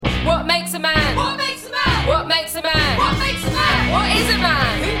makes a man? What makes a man? What makes a man? What makes a man? What is a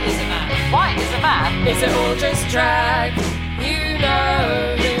man? Who is a man? Why is a man? Is it all just drag? You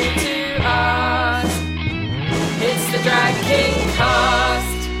know who to ask. It's the Drag King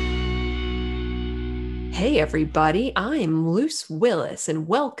Cast. Hey everybody, I'm Luce Willis and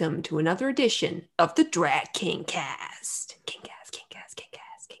welcome to another edition of the Drag King Cast. King Cast, King Cast, King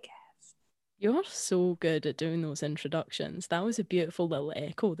Cast, King Cast. You're so good at doing those introductions. That was a beautiful little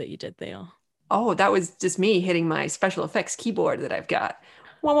echo that you did there. Oh, that was just me hitting my special effects keyboard that I've got.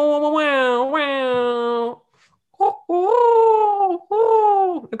 Wow, wow, wow, wow, wow. Oh, oh,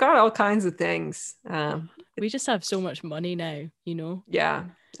 oh. I've got all kinds of things. We just have so much money now, you know? Yeah,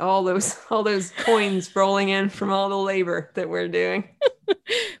 all those coins rolling in from all the labor that we're doing.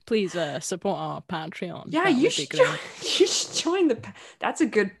 Please support our Patreon. Yeah, That you would be should, great. you should join that's a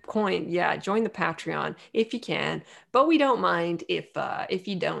good point. Yeah, join the Patreon if you can. But we don't mind if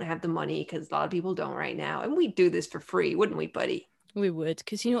you don't have the money, because a lot of people don't right now. And we'd do this for free, wouldn't we, buddy? We would,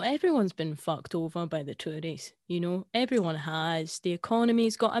 because, you know, everyone's been fucked over by the Tories, you know? Everyone has. The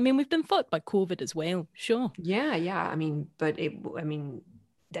economy's got... I mean, we've been fucked by COVID as well, sure. Yeah. I mean,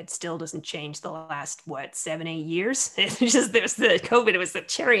 that still doesn't change the last, 7-8 years? It's just, there's the COVID, it was the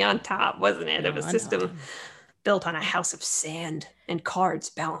cherry on top, wasn't it? Of a system built on a house of sand and cards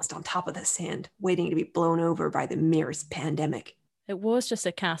balanced on top of the sand, waiting to be blown over by the merest pandemic. It was just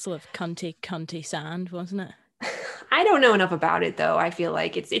a castle of cunty sand, wasn't it? I don't know enough about it, though. I feel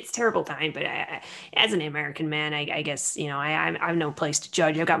like it's terrible time, but as an American man, I guess, you know, I'm no place to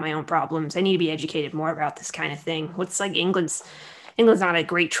judge. I've got my own problems. I need to be educated more about this kind of thing. What's like England's not a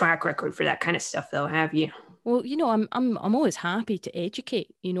great track record for that kind of stuff, though, have you? Well, you know, I'm always happy to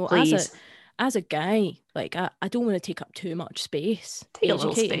educate, you know. Please. As a guy, like I don't want to take up too much space. Take a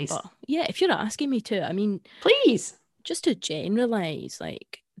little educating, space. But yeah, if you're asking me to, I mean, Please. just to generalise,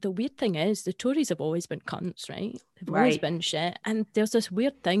 like, the weird thing is the Tories have always been cunts, right? They've always Right. been shit. And there's this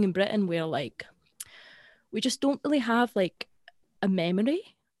weird thing in Britain where, like, we just don't really have, like, a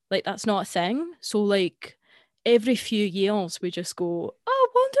memory. Like, that's not a thing. So, like, every few years we just go, oh, I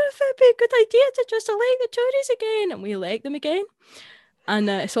wonder if it'd be a good idea to just elect the Tories again. And we elect them again. And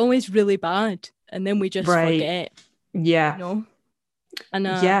it's always really bad. And then we just Right. forget, Yeah. you know? And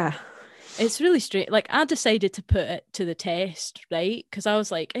Yeah. it's really strange. Like, I decided to put it to the test, right? Because I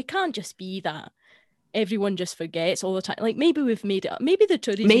was like, it can't just be that everyone just forgets all the time. Like, maybe we've made it up. Maybe the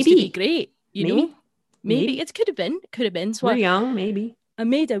Tories used to be great, you Maybe. know? Maybe. It could have been. So We're young, maybe. I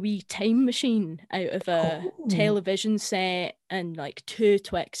made a wee time machine out of a Oh. television set and, like, 2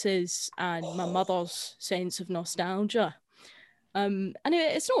 Twixes and my mother's sense of nostalgia. And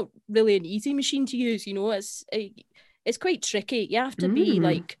it's not really an easy machine to use, you know? It's quite tricky. You have to be,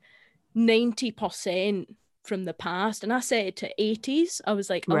 like, 90% from the past, and I set it to 80s. I was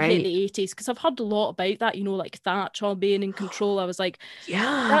like, I'll hit Right. the 80s because I've heard a lot about that, you know, like Thatcher being in control. I was like,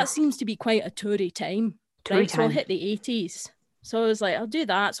 Yeah. that seems to be quite a Tory time, Tory right? So I'll time. hit the 80s. So I was like, I'll do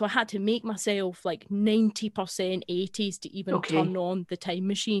that. So I had to make myself like 90% 80s to even Okay. turn on the time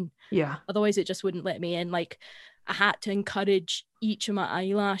machine. Yeah. Otherwise, it just wouldn't let me in. Like, I had to encourage each of my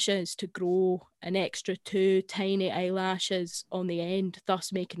eyelashes to grow an extra 2 tiny eyelashes on the end,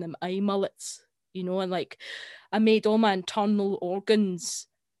 thus making them eye mullets, you know. And, like, I made all my internal organs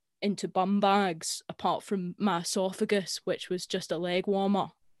into bum bags, apart from my esophagus, which was just a leg warmer,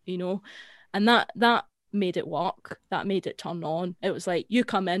 you know. And that made it work. That made it turn on. It was like, you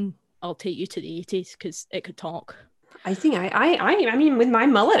come in, I'll take you to the 80s because it could talk. I think I mean, with my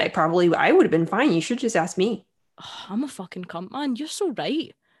mullet, I would have been fine. You should just ask me. Oh, I'm a fucking cunt, man. You're so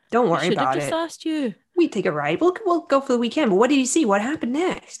right. Don't I worry should have about just it. asked you. We take a ride. We'll go for the weekend. But what did you see? What happened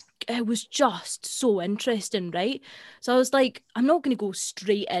next? It was just so interesting, right? So I was like, I'm not going to go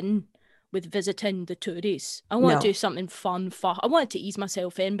straight in with visiting the Tories. I want No. to do something fun. I wanted to ease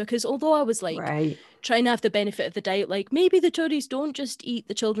myself in because although I was like Right. trying to have the benefit of the doubt, like maybe the Tories don't just eat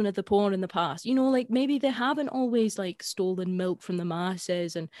the children of the poor in the past, you know, like maybe they haven't always like stolen milk from the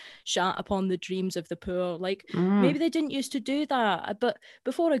masses and shat upon the dreams of the poor. Like maybe they didn't used to do that. But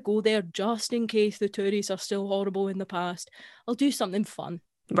before I go there, just in case the Tories are still horrible in the past, I'll do something fun.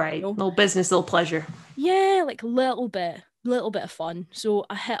 Right. You know? Little business, little pleasure. Yeah, like a little bit of fun. So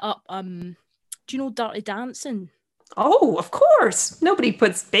I hit up do you know Dirty Dancing? Oh, of course. Nobody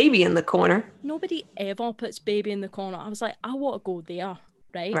puts baby in the corner. Nobody ever puts baby in the corner. I was like, I want to go there,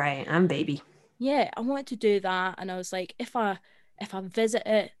 right? Right. I'm baby. Yeah, I wanted to do that, and I was like, if I if I visit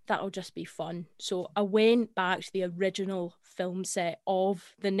it, that'll just be fun. So I went back to the original film set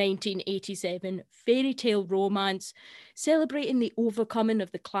of the 1987 fairy tale romance, celebrating the overcoming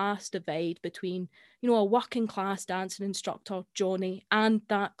of the class divide between, a working class dancing instructor, Johnny, and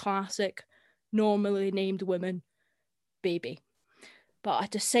that classic, normally named woman, Baby. But I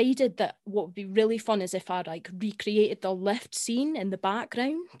decided that what would be really fun is if I recreated the lift scene in the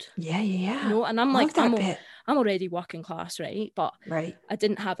background. Yeah. And I'm Love that bit. I'm already working class, right? But Right. I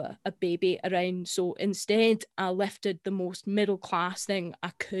didn't have a baby around. So instead, I lifted the most middle class thing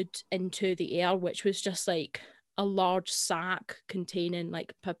I could into the air, which was just like a large sack containing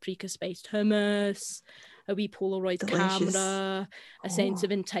like paprika spiced hummus, a wee Polaroid Delicious. camera, a sense of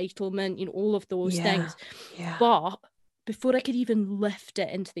entitlement, all of those things. Yeah. But before I could even lift it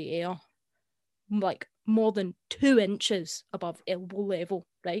into the air, like more than 2 inches above elbow level,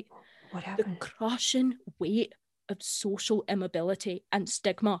 right? What happened? The crushing weight of social immobility and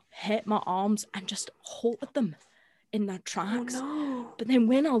stigma hit my arms and just halted them in their tracks. Oh, no. But then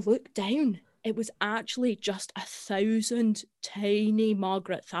when I looked down, it was actually just 1,000 tiny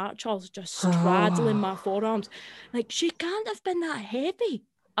Margaret Thatchers just straddling my forearms. Like, she can't have been that heavy.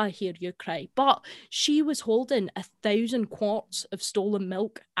 I hear you cry. But she was holding 1,000 quarts of stolen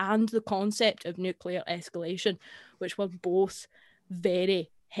milk and the concept of nuclear escalation, which were both very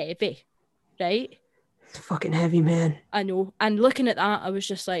heavy, right? It's fucking heavy, man. I know. And looking at that, I was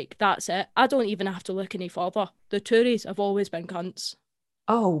just like, that's it. I don't even have to look any further. The Tories have always been cunts.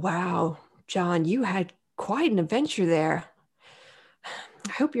 Oh, wow. John, you had quite an adventure there.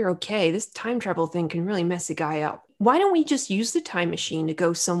 I hope you're okay. This time travel thing can really mess a guy up. Why don't we just use the time machine to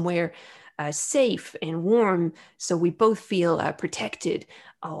go somewhere safe and warm so we both feel protected?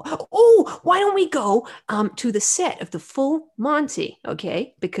 Oh, why don't we go to the set of the Full Monty,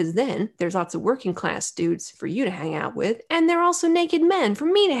 okay? Because then there's lots of working class dudes for you to hang out with, and there are also naked men for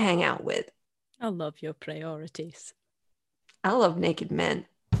me to hang out with. I love your priorities. I love naked men.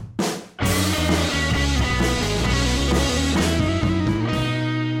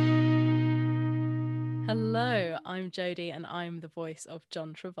 Hello, I'm Jodie and I'm the voice of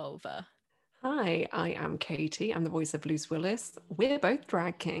John Travolta. Hi, I am Katie. I'm the voice of Luce Willis. We're both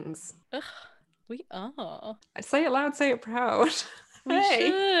drag kings. Ugh, we are. Say it loud, say it proud.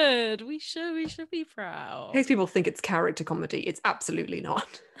 We should be proud. In case people think it's character comedy, it's absolutely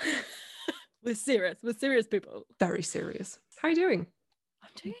not. We're serious people. Very serious. How are you doing? I'm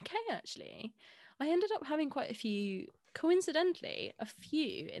doing okay, actually. I ended up having quite a few, coincidentally,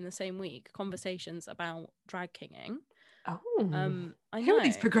 in the same week, conversations about drag kinging. Oh, I know. Who are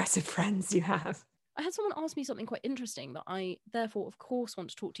these progressive friends you have? I had someone ask me something quite interesting that I, therefore, of course, want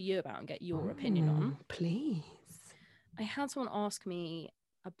to talk to you about and get your opinion on. Please. I had someone ask me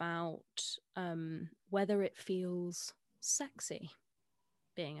about whether it feels sexy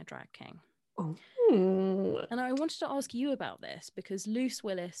being a drag king. Oh. And I wanted to ask you about this because Luce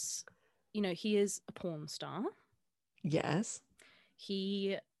Willis, he is a porn star. Yes.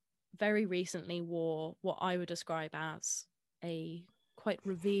 He very recently wore what I would describe as a quite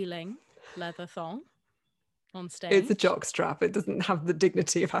revealing leather thong on stage. It's a jock strap. It doesn't have the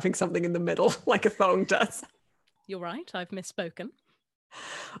dignity of having something in the middle like a thong does. You're right, I've misspoken.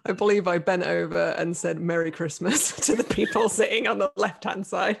 I believe I bent over and said Merry Christmas to the people sitting on the left-hand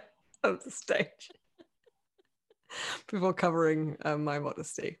side of the stage. Before covering my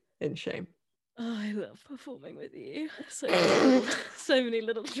modesty in shame. Oh, I love performing with you. So many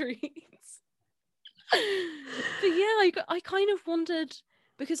little treats. But yeah, I kind of wondered,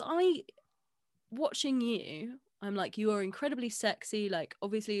 because watching you, I'm like, you are incredibly sexy. Like,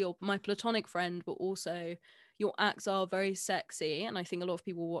 obviously you're my platonic friend, but also your acts are very sexy. And I think a lot of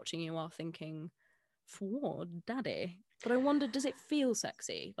people watching you are thinking, for what, daddy? But I wondered, does it feel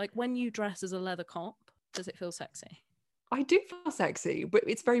sexy? Like when you dress as a leather cop, does it feel sexy? I do feel sexy, but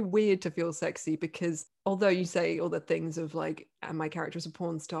it's very weird to feel sexy because although you say all the things of like, my character is a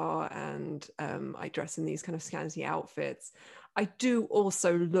porn star and I dress in these kind of scanty outfits, I do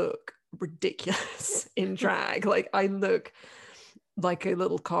also look ridiculous in drag. Like I look like a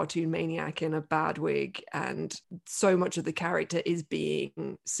little cartoon maniac in a bad wig, and so much of the character is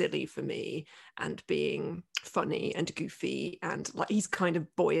being silly for me and being funny and goofy, and like he's kind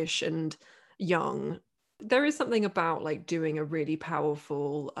of boyish and young. There is something about like doing a really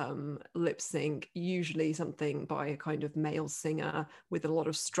powerful lip sync, usually something by a kind of male singer with a lot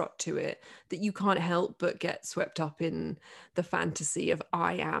of strut to it, that you can't help but get swept up in the fantasy of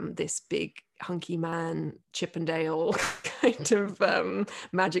I am this big hunky man, Chippendale kind of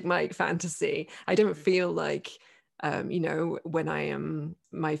Magic Mike fantasy. I don't feel like You know, when I am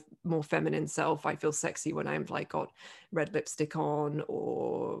my more feminine self, I feel sexy when I'm like got red lipstick on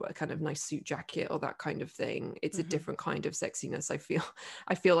or a kind of nice suit jacket or that kind of thing. It's a different kind of sexiness.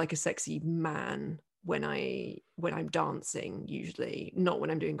 I feel like a sexy man when I'm dancing, usually, not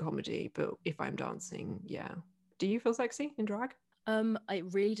when I'm doing comedy, but if I'm dancing, yeah. Do you feel sexy in drag?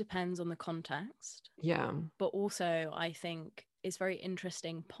 It really depends on the context. Yeah. But also I think it's very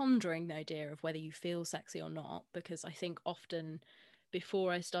interesting pondering the idea of whether you feel sexy or not, because I think often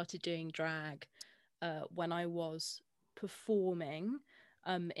before I started doing drag, when I was performing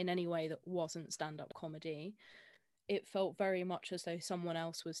in any way that wasn't stand-up comedy, it felt very much as though someone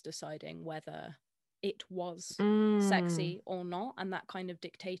else was deciding whether it was sexy or not, and that kind of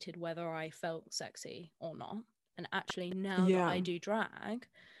dictated whether I felt sexy or not. And actually now that I do drag,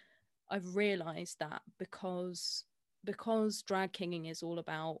 I've realized that because drag kinging is all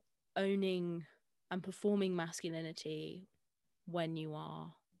about owning and performing masculinity when you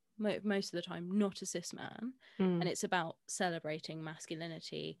are most of the time not a cis man, and it's about celebrating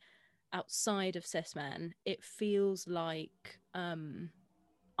masculinity outside of cis men, it feels like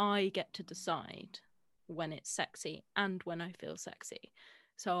I get to decide when it's sexy and when I feel sexy.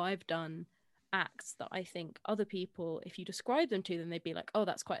 So I've done acts that I think other people, if you describe them to them, they'd be like, oh,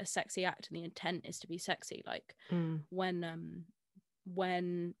 that's quite a sexy act and the intent is to be sexy. Like when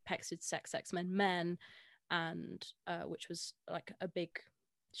Pex did Sex Men Men, and which was like a big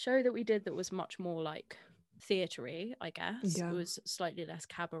show that we did that was much more like theatery, I guess. It was slightly less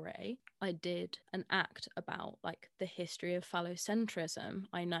cabaret. I did an act about like the history of phallocentrism.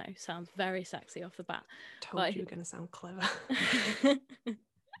 I know, sounds very sexy off the bat. Told you were going to sound clever.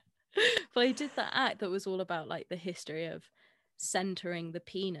 But I did that act that was all about like the history of centering the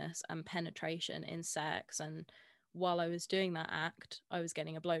penis and penetration in sex, and while I was doing that act I was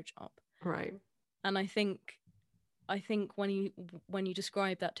getting a blowjob. Right. And I think when you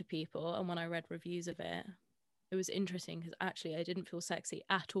describe that to people, and when I read reviews of it, it was interesting because actually I didn't feel sexy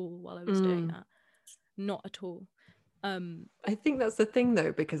at all while I was doing that. Not at all. I think that's the thing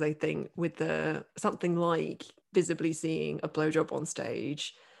though, because I think with something like visibly seeing a blowjob on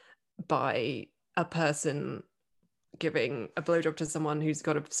stage by a person giving a blowjob to someone who's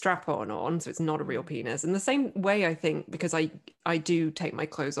got a strap on, so it's not a real penis. In the same way, I think, because I do take my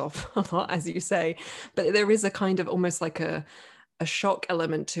clothes off a lot, as you say, but there is a kind of almost like a shock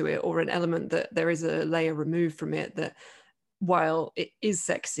element to it, or an element that there is a layer removed from it, that while it is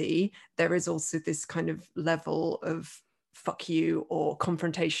sexy, there is also this kind of level of fuck you or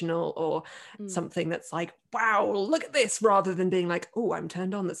confrontational or something that's like, wow, look at this, rather than being like, oh, I'm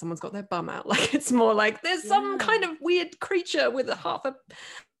turned on that someone's got their bum out. Like, it's more like there's some kind of weird creature with half of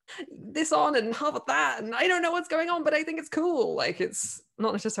this on and half of that, and I don't know what's going on, but I think it's cool. Like, it's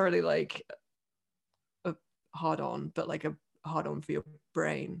not necessarily like a hard on, but like a hard on for your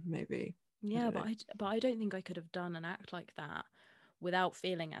brain, maybe. Yeah, but I don't think I could have done an act like that without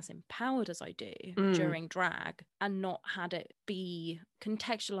feeling as empowered as I do during drag, and not had it be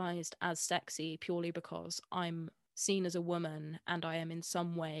contextualized as sexy purely because I'm seen as a woman and I am in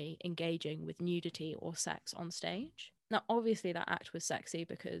some way engaging with nudity or sex on stage. Now, obviously that act was sexy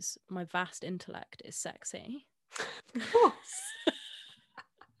because my vast intellect is sexy. Of course.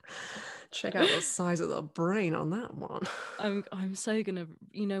 Check out the size of the brain on that one. I'm so gonna,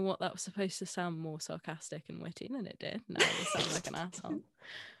 you know what, that was supposed to sound more sarcastic and witty than it did. Now I sound like an asshole.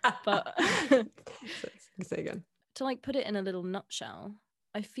 But say again. To like put it in a little nutshell,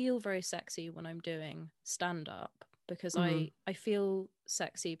 I feel very sexy when I'm doing stand-up because I feel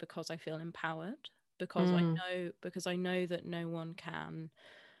sexy because I feel empowered, because I know that no one can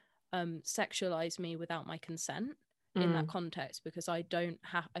sexualize me without my consent. In that context, because I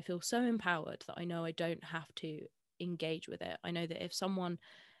feel so empowered that I know I don't have to engage with it. I know that if someone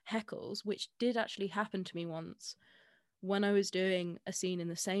heckles, which did actually happen to me once when I was doing a scene in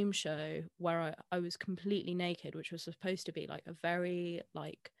the same show where I was completely naked, which was supposed to be like a very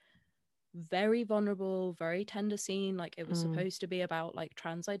vulnerable, very tender scene. Like, it was supposed to be about like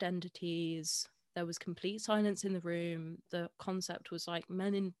trans identities. There was complete silence in the room. The concept was like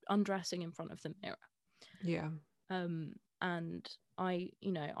men undressing in front of the mirror. Yeah. And I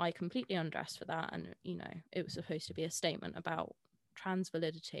completely undressed for that, and it was supposed to be a statement about trans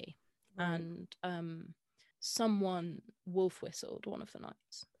validity. Right. And someone wolf whistled one of the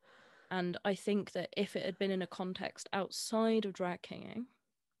nights, and I think that if it had been in a context outside of drag kinging,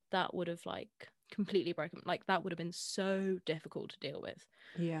 that would have like completely broken, like that would have been so difficult to deal with.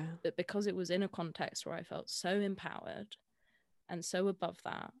 Yeah. But because it was in a context where I felt so empowered and so above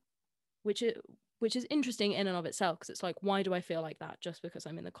that, which is interesting in and of itself, because it's like, why do I feel like that just because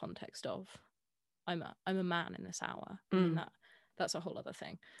I'm in the context of I'm a man in this hour. I mean, that's a whole other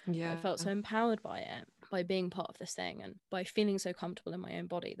thing. Yeah. I felt so empowered by it, by being part of this thing, and by feeling so comfortable in my own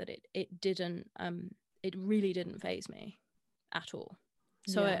body that it really didn't faze me at all.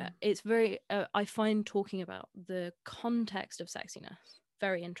 So it's very, I find talking about the context of sexiness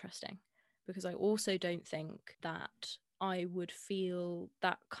very interesting, because I also don't think that I would feel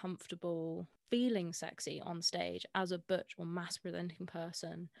that comfortable feeling sexy on stage as a butch or mass presenting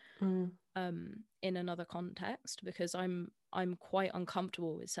person in another context, because I'm quite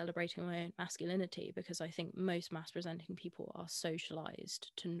uncomfortable with celebrating my own masculinity, because I think most mass presenting people are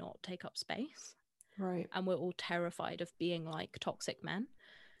socialized to not take up space. Right. And we're all terrified of being like toxic men.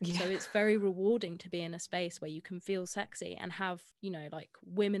 Yeah. So it's very rewarding to be in a space where you can feel sexy and have, you know, like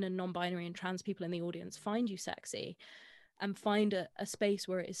women and non-binary and trans people in the audience find you sexy, and find a space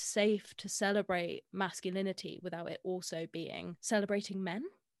where it is safe to celebrate masculinity without it also being celebrating men.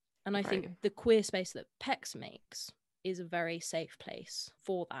 And I think the queer space that PEX makes is a very safe place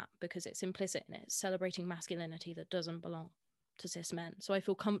for that, because it's implicit in it, celebrating masculinity that doesn't belong to cis men. So I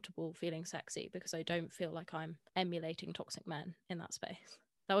feel comfortable feeling sexy because I don't feel like I'm emulating toxic men in that space.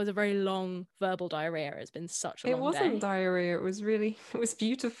 That was a very long verbal diarrhea. It's been such a long day. It wasn't diarrhea. It was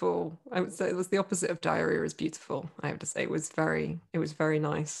beautiful. I would say it was the opposite of diarrhea is beautiful. I have to say it was very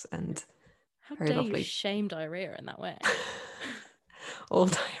nice and How very dare lovely. You shame diarrhea in that way? All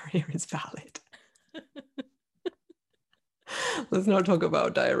diarrhea is valid. Let's not talk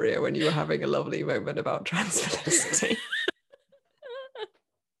about diarrhea when you were having a lovely moment about transvesticity.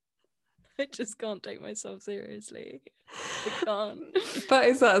 I just can't take myself seriously. I can't. But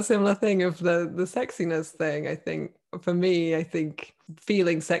it's that similar thing of the sexiness thing. I think for me, I think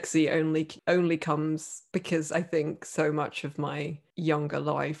feeling sexy only comes because I think so much of my younger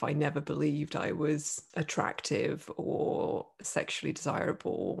life I never believed I was attractive or sexually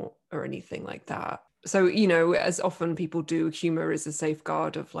desirable or anything like that. So, you know, as often people do, humor is a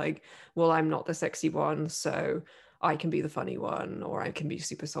safeguard of like, well, I'm not the sexy one, so I can be the funny one, or I can be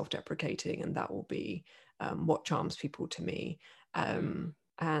super self-deprecating, and that will be what charms people to me.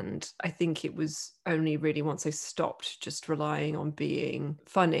 And I think it was only really once I stopped just relying on being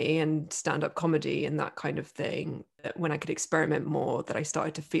funny and stand-up comedy and that kind of thing, that when I could experiment more, that I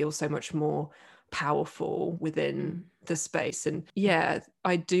started to feel so much more powerful within the space. And yeah,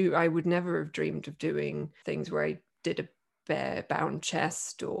 I would never have dreamed of doing things where I did a bare bound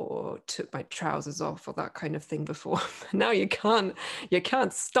chest or took my trousers off or that kind of thing before. Now you can't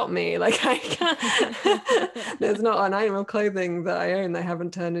stop me. Like I can't. There's not an item of clothing that I own that I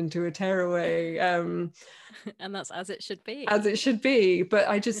haven't turned into a tearaway. And that's as it should be. As it should be. But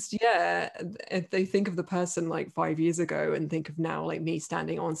I just if they think of the person like 5 years ago and think of now like me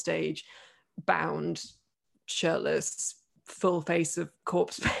standing on stage bound, shirtless, full face of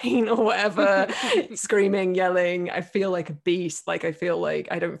corpse paint or whatever, screaming, yelling, I feel like a beast. Like I feel like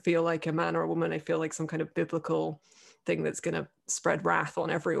I don't feel like a man or a woman. I feel like some kind of biblical thing that's gonna spread wrath on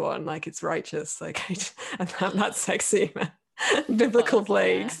everyone, like it's righteous. Like and that's sexy, man. Biblical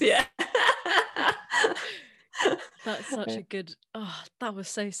plagues. Yeah. That's such a good, that was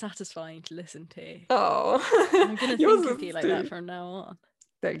so satisfying to listen to. Oh, I'm gonna think of you like that from now on.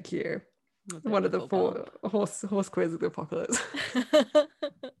 Thank you. One of the 4 horse quiz of the apocalypse.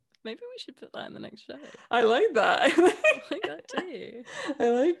 Maybe we should put that in the next show. I like that. I like that too. I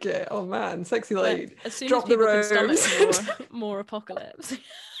like it. Oh man, sexy lady. As soon Drop as people the can robes. stomach more apocalypse.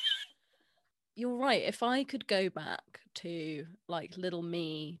 You're right. If I could go back to like little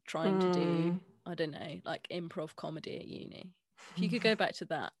me trying to do, I don't know, like improv comedy at uni. If you could go back to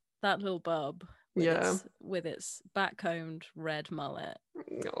that little bub with its backcombed red mullet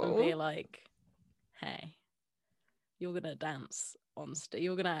and be like, hey, you're gonna dance on stage.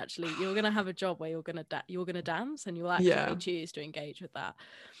 You're gonna have a job where you're gonna dance, and you'll actually choose to engage with that.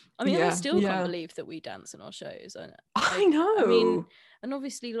 I mean, I still can't believe that we dance in our shows. And I know. I mean, and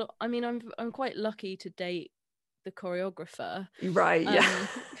obviously, I mean, I'm quite lucky to date the choreographer. Right. Yeah.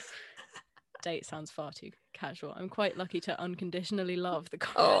 Date sounds far too casual. I'm quite lucky to unconditionally love the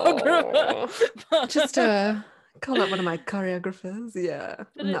choreographer. Just call up one of my choreographers. Yeah.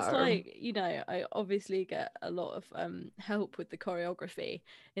 But it's like, you know, I obviously get a lot of help with the choreography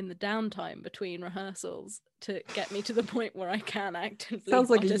in the downtime between rehearsals to get me to the point where I can actively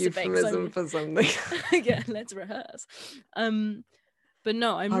sounds like a participate. euphemism for something. Yeah, let's rehearse. But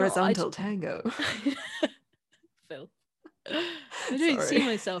no, I'm horizontal tango. Phil. I don't see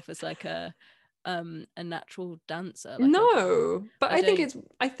myself as like a a natural dancer. No, but I think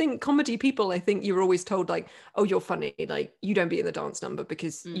don't- I think comedy people, I think you're always told like, oh, you're funny, like you don't be in the dance number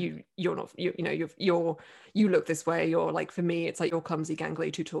because you're not, you know, you look this way. You're like, for me, it's like you're clumsy,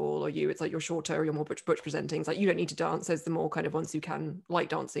 gangly, too tall, or it's like you're shorter, or you're more butch presenting. It's like you don't need to dance. There's the more kind of ones who can like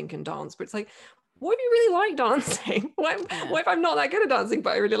dancing can dance, but it's like, what if you really like dancing? What if I'm not that good at dancing,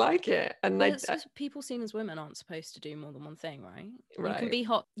 but I really like it? And well, it's just people seen as women aren't supposed to do more than one thing, right? Right. You can be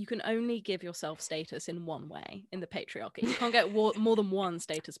hot. You can only give yourself status in one way in the patriarchy. You can't get more than one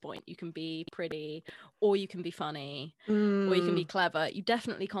status point. You can be pretty, or you can be funny, or you can be clever. You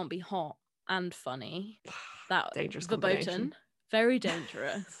definitely can't be hot and funny. That dangerous verboten. combination. Very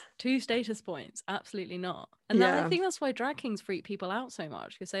dangerous. 2 status points. Absolutely not. And I think that's why drag kings freak people out so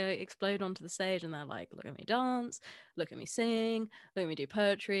much, because they explode onto the stage and they're like, look at me dance, look at me sing, look at me do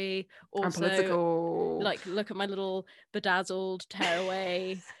poetry. Also, I'm political. Like, look at my little bedazzled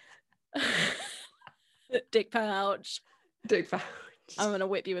tearaway dick pouch. Dick pouch. I'm going to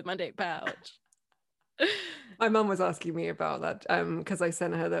whip you with my dick pouch. My mum was asking me about that because I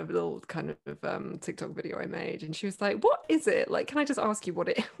sent her the little kind of TikTok video I made, and she was like, what is it? Like, can I just ask you what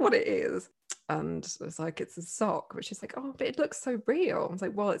it is? And it's like, it's a sock. But she's like, oh, but it looks so real. I was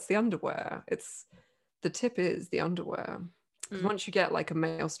like, well, it's the underwear. The tip is the underwear. Because once you get like a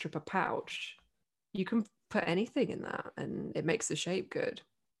male stripper pouch, you can put anything in that and it makes the shape good.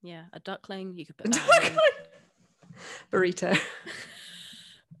 Yeah, a duckling, you could put that in. Burrito.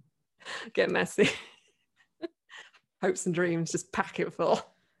 Get messy. Hopes and dreams, just pack it full.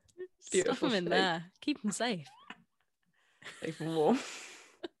 Stuff them in there. Keep them safe. Safe and warm.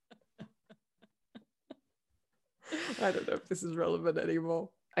 I don't know if this is relevant anymore.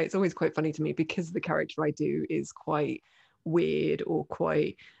 It's always quite funny to me because the character I do is quite weird or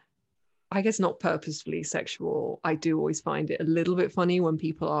quite, I guess, not purposefully sexual. I do always find it a little bit funny when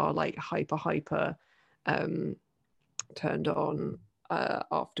people are like hyper turned on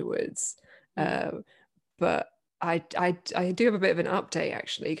afterwards. But I do have a bit of an update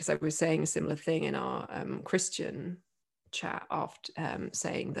actually, because I was saying a similar thing in our Christian chat after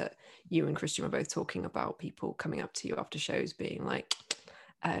saying that you and Christian were both talking about people coming up to you after shows being like,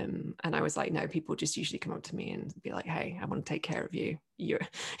 and I was like, no, people just usually come up to me and be like, hey, I want to take care of you. You're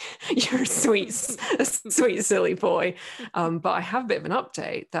a sweet silly boy. But I have a bit of an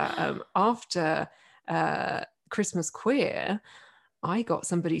update that after Christmas Queer, I got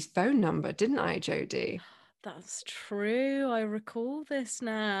somebody's phone number, didn't I, Jodie? That's true. I recall this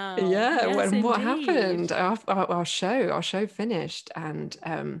now. Yeah, yes, when what indeed. happened? Our show finished, and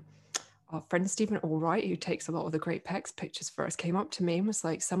our friend Stephen Allwright, who takes a lot of the Great Pecs pictures for us, came up to me and was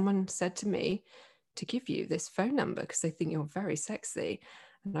like, someone said to me to give you this phone number because they think you're very sexy.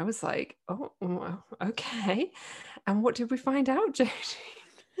 And I was like, oh, well, okay. And what did we find out, Jodie?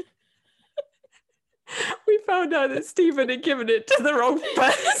 We found out that Stephen had given it to the wrong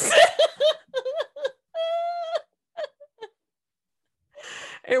person.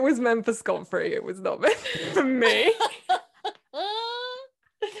 It was meant for Scot-free. It was not meant for me.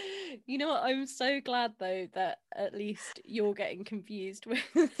 You know what? I'm so glad though that at least you're getting confused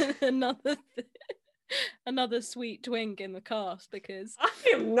with another sweet twink in the cast, because I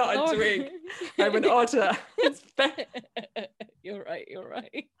am not a twink. I'm an otter. It's fair. You're right.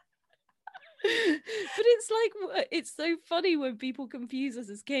 But it's like, it's so funny when people confuse us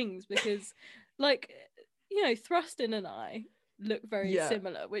as kings, because like, you know, Thrustin and I look very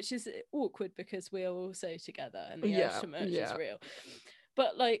similar, which is awkward because we're also together and the urge to merge is real.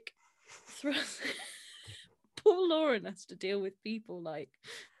 But like poor Lauren has to deal with people like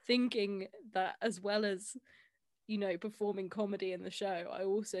thinking that, as well as, you know, performing comedy in the show, I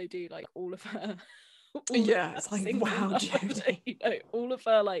also do like all of her it's like, wow, Jodie. You know, all of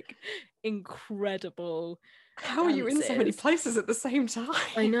her like incredible how dances. Are you in so many places at the same time?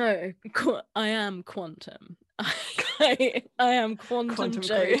 I know. I am quantum. I am quantum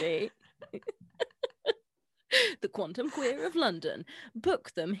Jodie. The Quantum Queer of London.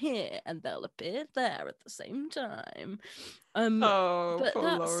 Book them here and they'll appear there at the same time. But poor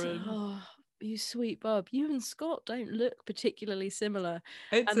that's Lauren. You sweet bub. You and Scott don't look particularly similar.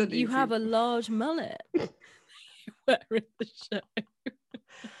 It's and you have a large mullet. You wear in the show.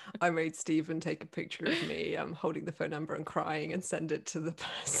 I made Stephen take a picture of me holding the phone number and crying and send it to the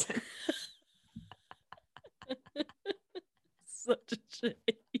person. Such a shame.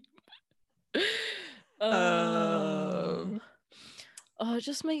 It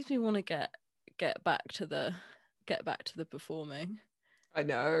just makes me want to get back to the performing. I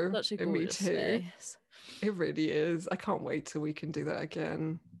know. Such a gorgeous space. It really is. I can't wait till we can do that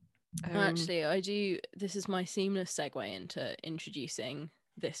again. Actually, I do. This is my seamless segue into introducing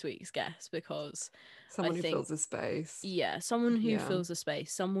this week's guest, because Someone I who think, fills a space. yeah, someone who Yeah. fills a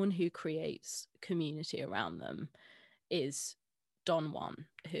space, someone who creates community around them is Don Juan,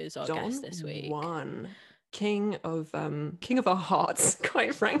 who's our guest this week. Juan, king of our hearts,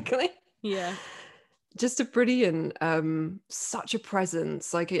 quite frankly. Yeah. Just a brilliant, such a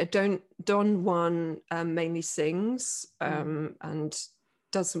presence. Like, Don Juan mainly sings and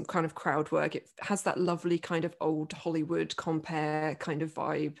does some kind of crowd work. It has that lovely kind of old Hollywood compare kind of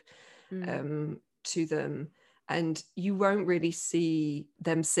vibe to them. And you won't really see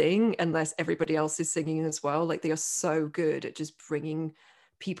them sing unless everybody else is singing as well. Like, they are so good at just bringing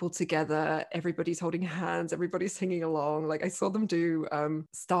people together. Everybody's holding hands, everybody's singing along. Like, I saw them do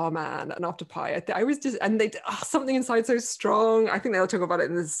Starman and After Pie. I was just, and they did something inside so strong. I think they'll talk about it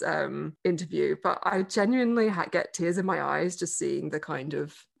in this interview, but I genuinely get tears in my eyes just seeing the kind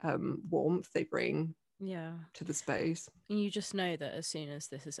of warmth they bring to the space. And you just know that as soon as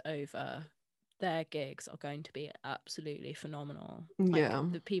this is over, their gigs are going to be absolutely phenomenal. Like,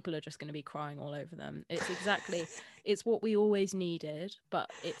 the people are just going to be crying all over them. It's what we always needed, but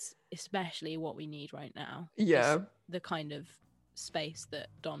it's especially what we need right now. Yeah. It's the kind of space that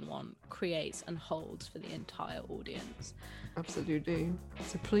Don Juan creates and holds for the entire audience. Absolutely.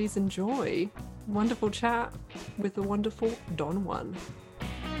 So please enjoy wonderful chat with the wonderful Don Juan.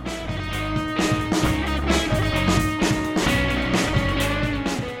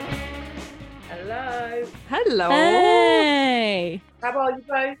 Hello. Hey. How are you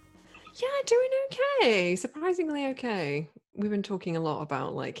both? Yeah, doing okay. Surprisingly okay. We've been talking a lot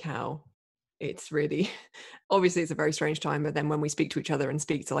about like how it's really, obviously it's a very strange time, but then when we speak to each other and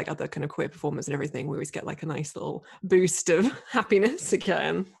speak to like other kind of queer performers and everything, we always get like a nice little boost of happiness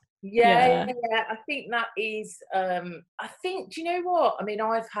again. Yeah. I think that is, I think, do you know what? I mean,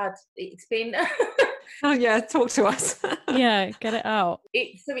 it's been... Oh yeah, talk to us. Yeah, get it out.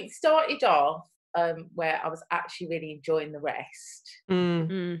 It started off where I was actually really enjoying the rest.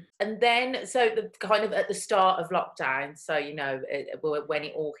 And then, so the kind of at the start of lockdown, so, you know, when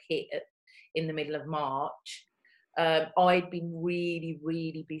it all hit in the middle of March, I'd been really,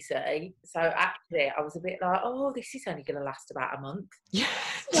 really busy. So actually, I was a bit like, oh, this is only going to last about a month. Yeah.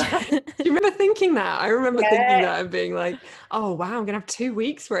 Do you remember thinking that? I remember thinking that and being like, oh, wow, I'm going to have 2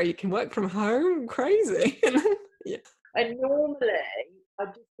 weeks where you can work from home. Crazy. And normally, I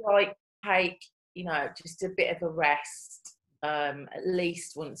just like take, you know, just a bit of a rest, at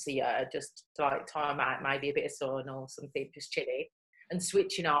least once a year, just like time out, maybe a bit of sun or something, just chilling and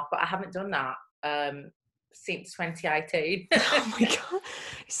switching off. But I haven't done that since 2018. Oh my God.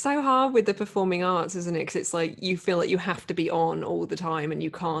 It's so hard with the performing arts, isn't it? Because it's like you feel like you have to be on all the time and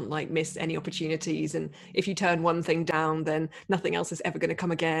you can't like miss any opportunities. And if you turn one thing down, then nothing else is ever going to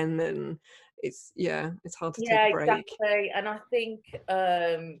come again. And it's hard to take a break. Exactly. And I think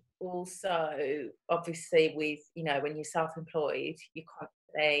also, obviously, with, you know, when you're self-employed, you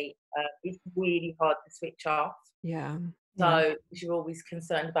constantly, it's really hard to switch off. Yeah. So you're always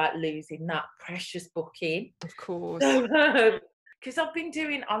concerned about losing that precious booking. Of course. Because I've been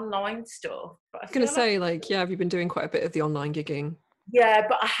doing online stuff. But I was going to say, like, have you been doing quite a bit of the online gigging? Yeah,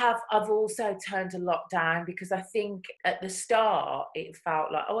 but I've also turned a lot down, because I think at the start it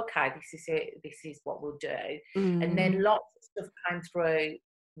felt like, oh, okay, this is it, this is what we'll do. And then lots of stuff came through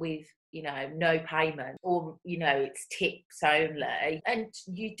with, you know, no payment, or, you know, it's tips only. And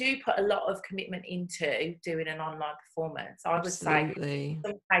you do put a lot of commitment into doing an online performance. I would say in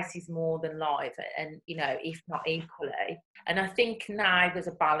some cases more than live, and, you know, if not equally. And I think now there's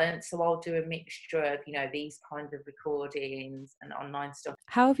a balance, so I'll do a mixture of, you know, these kinds of recordings and online stuff.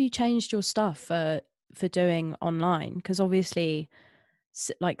 How have you changed your stuff for doing online? Because obviously,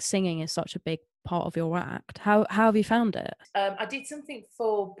 like, singing is such a big part of your act. How have you found it? I did something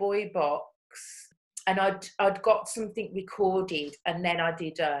for Boy Box, and I'd got something recorded, and then I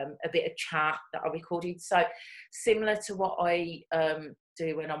did a bit of chat that I recorded. So similar to what I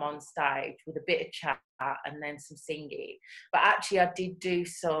do when I'm on stage, with a bit of chat and then some singing. But actually, I did do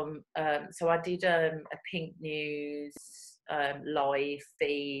some. So I did a Pink News live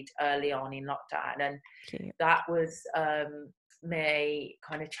feed early on in lockdown, and that was me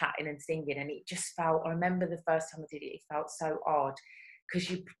kind of chatting and singing, and it just felt, I remember the first time I did it, it felt so odd,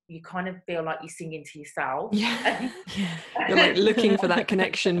 because you kind of feel like you're singing to yourself. Yeah. You're like looking for that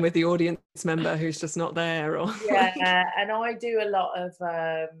connection with the audience member who's just not there. Or and I do a lot of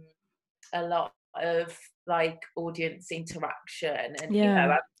like audience interaction, and you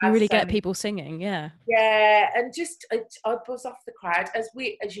know, you really get people singing. And just I buzz off the crowd, as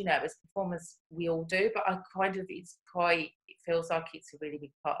you know, as performers we all do, but I kind of, it feels like it's a really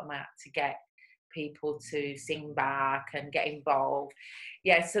big part of my act to get people to sing back and get involved.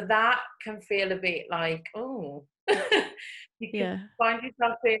 Yeah, so that can feel a bit like, oh, you can find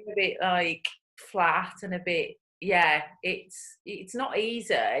yourself feeling a bit like flat and a bit, it's not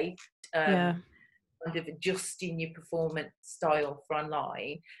easy. Kind of adjusting your performance style for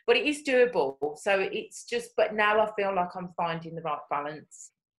online, but it is doable. So it's just, but now I feel like I'm finding the right balance.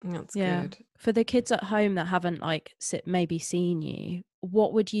 That's good. For the kids at home that haven't like maybe seen you,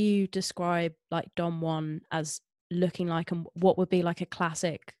 what would you describe like Don Juan as looking like, and what would be like a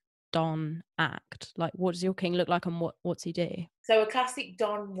classic Don act? Like, what does your king look like, and what's he do? So a classic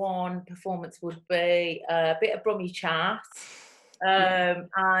Don Juan performance would be a bit of Brummie chat.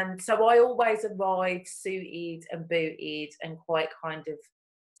 And so I always arrive suited and booted and quite kind of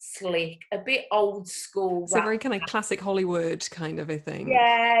slick, a bit old school. So very kind of classic Hollywood kind of a thing.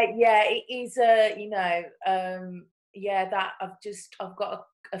 Yeah, it is that I've got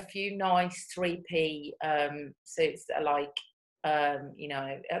a few nice 3P suits that are like, I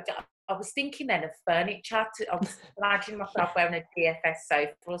was thinking then of furniture. I was imagining myself wearing a DFS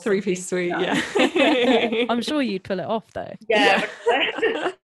sofa or something. 3-piece suite, yeah. I'm sure you'd pull it off though. Yeah.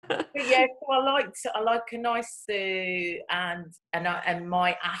 But yeah, so I like a nice suit, and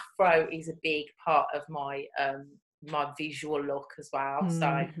my afro is a big part of my my visual look as well.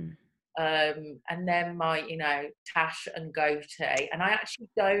 So and then my tash and goatee, and I actually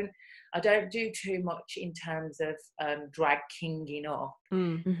don't do too much in terms of drag kinging up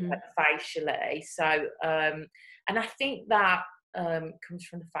facially. So and I think that comes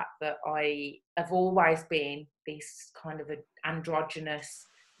from the fact that I have always been this kind of an androgynous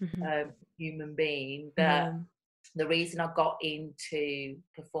human being, that the reason I got into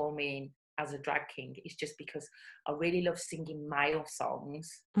performing as a drag king is just because I really love singing male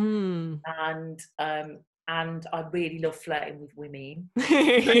songs, and I really love flirting with women.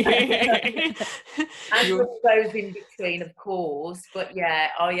 And those in between, of course. But yeah,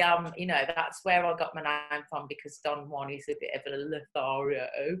 I am, that's where I got my name from, because Don Juan is a bit of a Lothario.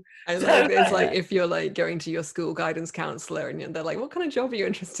 I love it. It's like if you're like going to your school guidance counsellor and they're like, what kind of job are you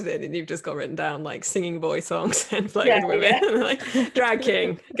interested in? And you've just got written down like singing boy songs and flirting with women. And like, drag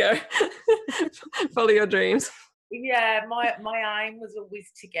king, go. Follow your dreams. Yeah, my aim was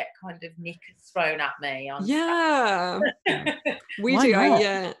always to get kind of knickers thrown at me. We do.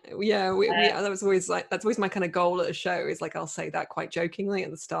 That's always my kind of goal at a show, is like I'll say that quite jokingly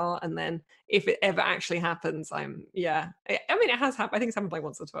at the start, and then if it ever actually happens, it has happened. I think it's happened like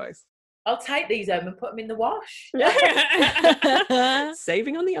once or twice. I'll take these home and put them in the wash.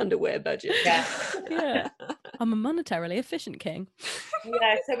 Saving on the underwear budget. Yeah. I'm a monetarily efficient king.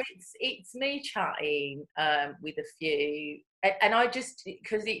 Yeah, so it's me chatting with a few, and I just,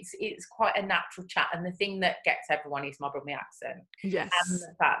 because it's quite a natural chat, and the thing that gets everyone is my Brummie accent. Yes. And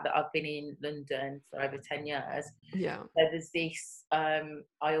the fact that I've been in London for over 10 years. Yeah. So there's this, I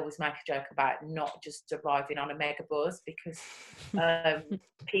always make a joke about not just arriving on a mega bus, because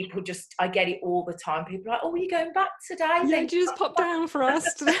people just, I get it all the time. People are like, oh, are you going back today? Yeah, you just pop down for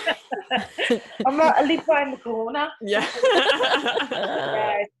us today. I'm like, I live around the corner. Yeah.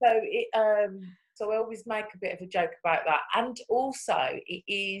 So I always make a bit of a joke about that, and also it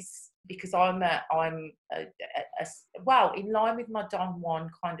is because I'm in line with my Don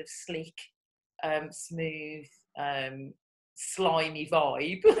Juan kind of slick, smooth, slimy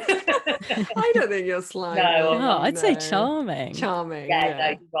vibe. I don't think you're slimy. No, I'd say charming. Yeah, no,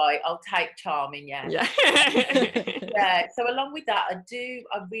 you're right. I'll take charming. Yeah. Yeah. So along with that, I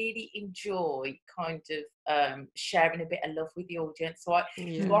really enjoy kind of sharing a bit of love with the audience. So so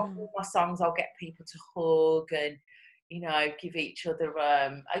often with my songs, I'll get people to hug and give each other.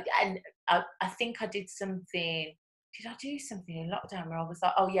 And I think I did something. Did I do something in lockdown where I was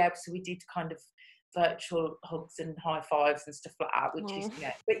like, oh yeah, so we did kind of virtual hugs and high fives and stuff like that, which is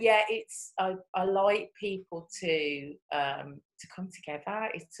but yeah, it's I like people to come together.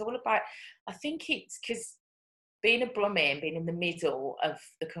 It's all about, I think it's because being a Brummie and being in the middle of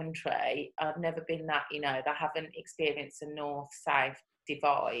the country, I've never been that, I haven't experienced a north-south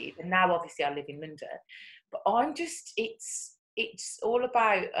divide, and now obviously I live in London, but I'm just, it's all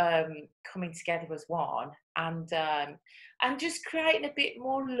about coming together as one, and just creating a bit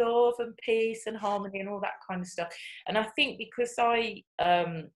more love and peace and harmony and all that kind of stuff. And I think because I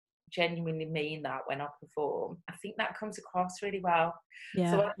genuinely mean that when I perform, I think that comes across really well.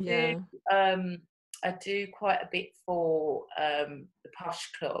 Yeah. So I do quite a bit for the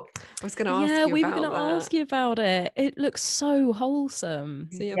Posh Club. I was going to ask you about we were going to ask you about it. It looks so wholesome.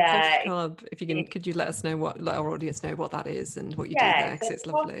 So Posh Club, if you can, could you let our audience know what that is and what you do there, because it's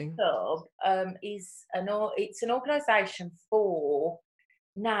lovely. Posh Club is it's an organisation for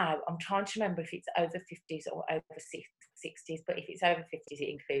now I'm trying to remember if it's over 50s or over 60s, but if it's over 50s, it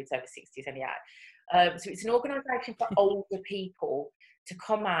includes over 60s anyhow. So it's an organisation for older people to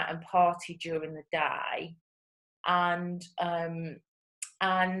come out and party during the day, and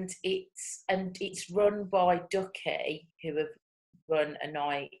it's run by Ducky, who have run a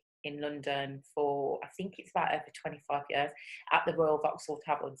night in London for, I think it's about over 25 years, at the Royal Vauxhall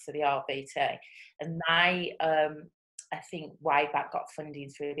Tavern, so the RVT. And they, I think, way back got funding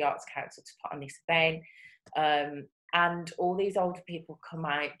through the Arts Council to put on this event. And all these older people come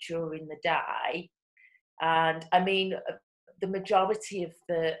out during the day. And I mean, the majority of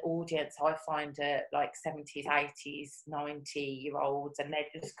the audience I find are like 70s, 80s, 90-year-olds, and they're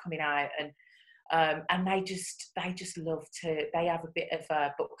just coming out and they just love to. They have a bit of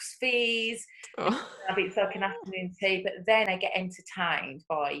books fees, have it like an afternoon tea, but then they get entertained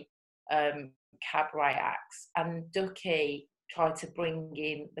by cabaret acts. And Ducky tried to bring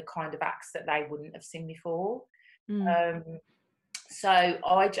in the kind of acts that they wouldn't have seen before. So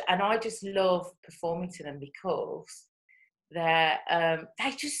I just love performing to them because they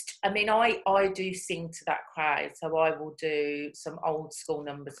just, I mean, I do sing to that crowd, so I will do some old school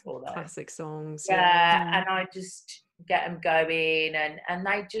numbers for them, classic songs, and I just get them going, and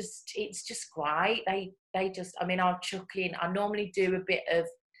they just, it's just great. They just, I mean, I normally do a bit of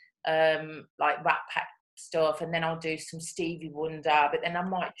like Rat Pack stuff, and then I'll do some Stevie Wonder, but then I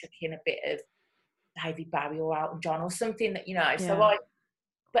might chuck in a bit of David Bowie or Elton John or something that, you know. So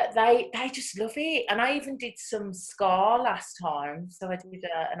but they just love it. And I even did some ska last time, so I did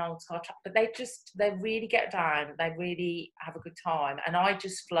an old ska track, but they really get down, they really have a good time, and I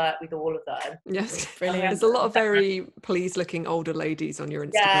just flirt with all of them. Yes, brilliant. There's a lot of very pleased looking older ladies on your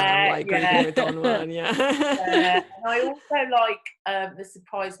Instagram, like grooving with Don Juan. And I also like the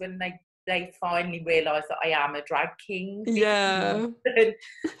surprise when they finally realise that I am a drag king. Yeah.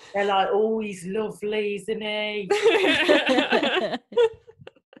 They're like, oh, he's lovely, isn't he?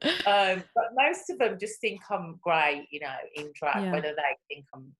 But most of them just think I'm great, you know, in drag, whether they think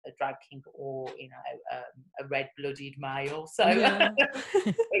I'm a drag king or, you know, a red-blooded male. So, but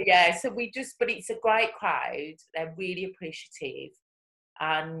it's a great crowd. They're really appreciative,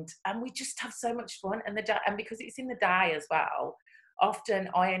 and we just have so much fun. And because it's in the day as well, often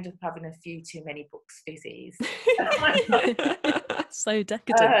I end up having a few too many books fizzies. So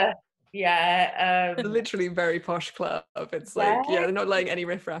decadent. Literally very posh club. It's like, they're not letting any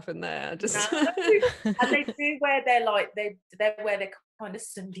riffraff in there. Just and they do wear their they wear their kind of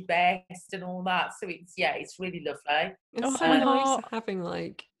Sunday best and all that. So it's really lovely. It's so nice having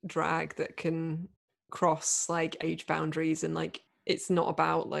like drag that can cross like age boundaries, and like it's not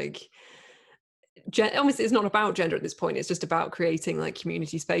about like obviously it's not about gender at this point. It's just about creating like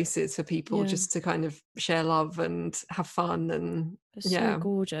community spaces for people just to kind of share love and have fun. And it's so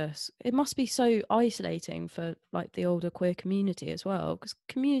gorgeous. It must be so isolating for like the older queer community as well, because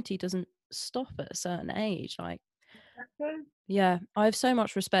community doesn't stop at a certain age. Like I have so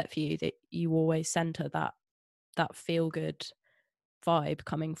much respect for you that you always center that feel good vibe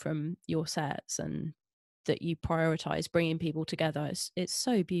coming from your sets, and that you prioritize bringing people together. It's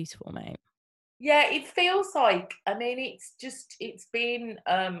so beautiful, mate. Yeah, it feels like, I mean, it's been,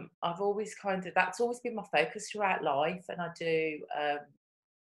 I've always that's always been my focus throughout life. And I do,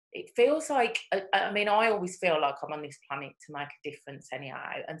 it feels like, I mean, I always feel like I'm on this planet to make a difference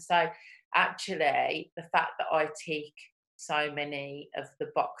anyhow. And so actually, the fact that I tick so many of the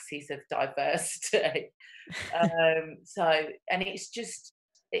boxes of diversity, and it's just,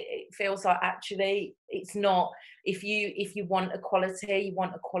 it feels like actually it's not, if you want equality, you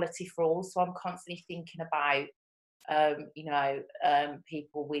want equality for all. So I'm constantly thinking about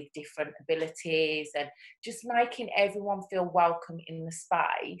people with different abilities, and just making everyone feel welcome in the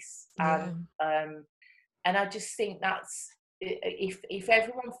space. And I just think that's, if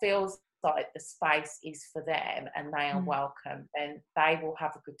everyone feels like the space is for them and they are welcome, then they will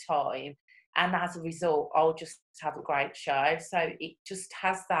have a good time. And as a result, I'll just have a great show. So it just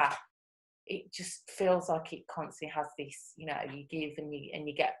has that, it just feels like it constantly has this, you know, you give and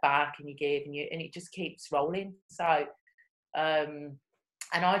you get back, and you give and it just keeps rolling. So, and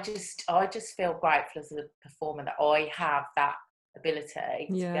I just feel grateful as a performer that I have that ability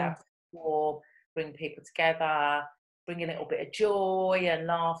to be able to perform, bring people together, bring a little bit of joy and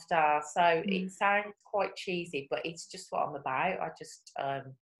laughter. So it sounds quite cheesy, but it's just what I'm about.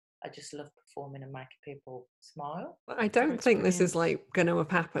 I just love performing and making people smile. I don't think this is like going to have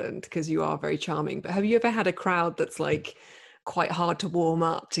happened, because you are very charming, but have you ever had a crowd that's like quite hard to warm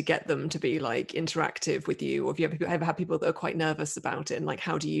up to get them to be like interactive with you? Or have you ever had people that are quite nervous about it, and like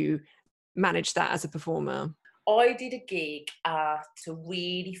how do you manage that as a performer? I did a gig at a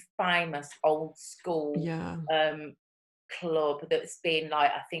really famous old school club that's been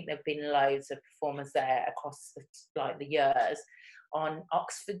like, I think there've been loads of performers there across the years, on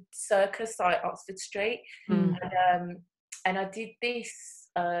Oxford Circus, like Oxford Street. And I did this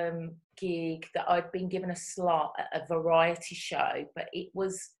gig that I'd been given a slot at a variety show, but it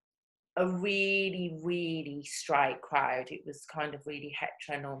was a really, really straight crowd. It was kind of really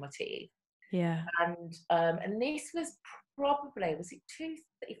heteronormative. Yeah. And this was probably,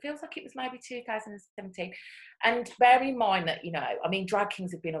 it feels like it was maybe 2017. And bear in mind that, you know, I mean, drag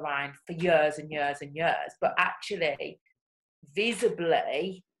kings have been around for years and years and years, but actually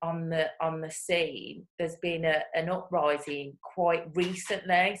visibly on the scene there's been an uprising quite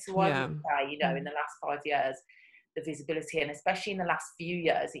recently. So I would say, you know, in the last 5 years, the visibility, and especially in the last few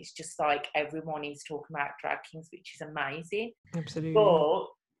years, it's just like everyone is talking about drag kings, which is amazing. Absolutely. But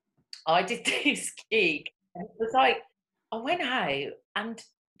I did this gig, and it was like, I went out and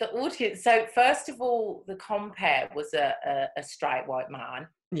the audience, so first of all, the compere was a straight white man.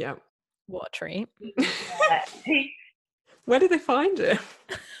 Yeah. What a treat. Where did they find it?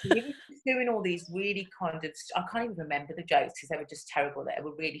 He was just doing all these really kind of, I can't even remember the jokes because they were just terrible. They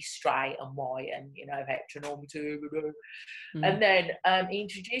were really straight and white and, you know, heteronormative. And then he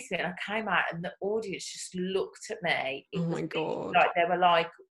introduced me and I came out and the audience just looked at me. Oh my God. Like, they were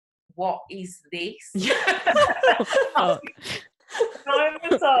like, what is this? Oh. I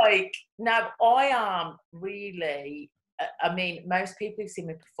was like, no, I am really, I mean, most people who see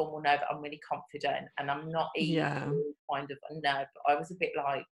me perform will know that I'm really confident and I'm not even kind of, no, but I was a bit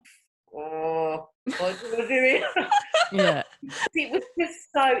like, oh, what am I doing? Yeah. It was just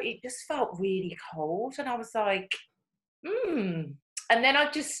it just felt really cold, and I was like, and then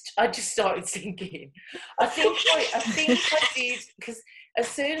I just started singing. I think I did, because as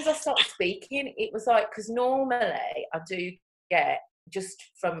soon as I started speaking, it was like, because normally I do get, just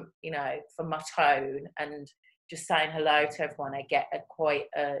from, you know, from my tone and just saying hello to everyone, I get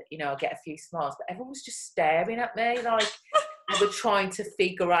you know, I get a few smiles, but everyone was just staring at me like they were trying to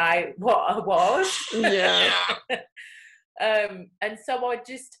figure out what I was. Yeah. And so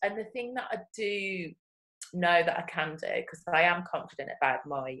and the thing that I do know that I can do, because I am confident about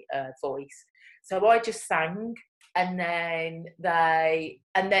my voice, so I just sang, and then they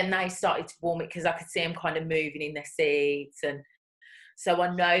started to warm it, because I could see them kind of moving in their seats, and so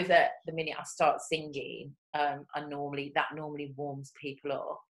I know that the minute I start singing, that normally warms people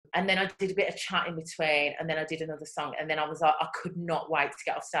up. And then I did a bit of chat in between, and then I did another song, and then I was like, I could not wait to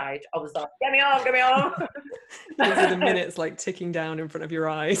get off stage. I was like, get me on. You see the minutes like ticking down in front of your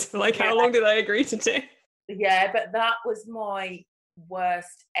eyes. Like, how long did I agree to do? Yeah, but that was my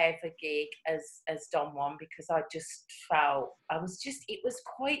worst ever gig as Don Juan, because I just felt it was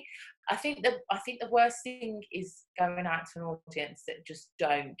quite, I think the worst thing is going out to an audience that just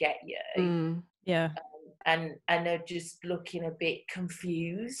don't get you. And they're just looking a bit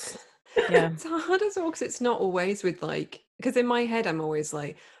confused. Yeah. It's hard as well, because it's not always with, like, because in my head I'm always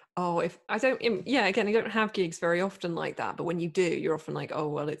like, oh, if I don't, again, I don't have gigs very often like that, but when you do, you're often like, oh,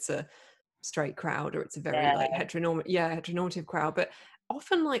 well, it's a straight crowd, or it's a very like heteronormative crowd. But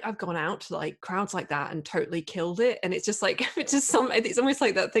often, like, I've gone out to like crowds like that and totally killed it, and it's just like, it's almost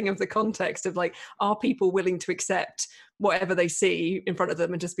like that thing of the context of like, are people willing to accept whatever they see in front of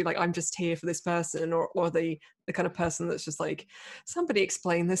them and just be like, I'm just here for this person, or the kind of person that's just like, somebody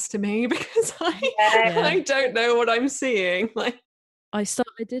explain this to me, because I don't know what I'm seeing. Like, I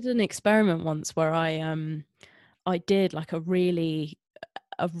did an experiment once where I did like a really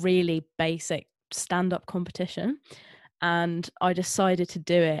basic stand-up competition, and I decided to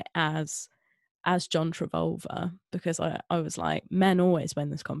do it as John Travolta, because I was like, men always win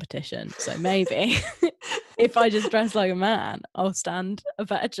this competition, so maybe if I just dress like a man, I'll stand a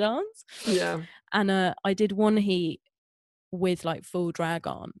better chance. Yeah. And I did one heat with like full drag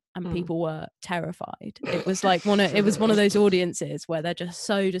on, and people were terrified. It was like one of those audiences where they're just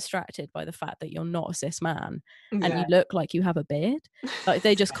so distracted by the fact that you're not a cis man and you look like you have a beard. Like,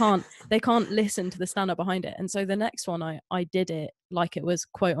 they just can't listen to the stand up behind it. And so the next one I did it like it was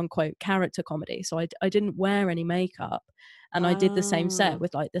quote unquote character comedy. So I didn't wear any makeup, and I did the same set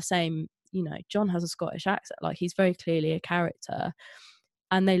with like the same, you know, John has a Scottish accent, like he's very clearly a character,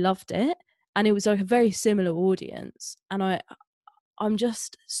 and they loved it. And it was like a very similar audience. And I'm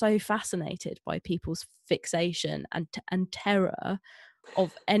just so fascinated by people's fixation and terror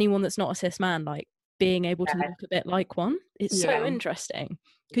of anyone that's not a cis man, like being able to look a bit like one. It's so interesting.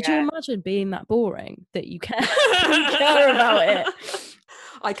 Could you imagine being that boring that you care, you care about it?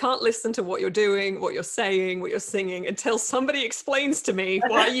 I can't listen to what you're doing, what you're saying, what you're singing until somebody explains to me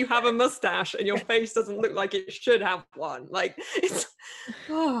why you have a mustache and your face doesn't look like it should have one. Like, it's,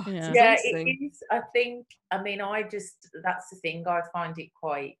 oh, it's Yeah, exhausting. it is. I think, I mean, that's the thing. I find it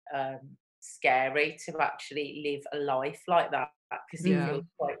quite scary to actually live a life like that because it feels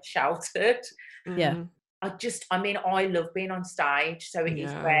quite sheltered. Yeah. Mm. I mean, I love being on stage, so it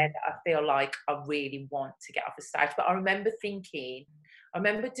is rare that I feel like I really want to get off the stage. But I remember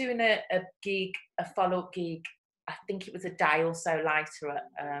doing a gig, a follow-up gig, I think it was a day or so later at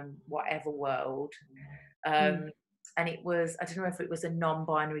Whatever World. And it was, I don't know if it was a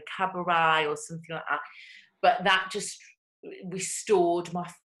non-binary cabaret or something like that, but that just restored my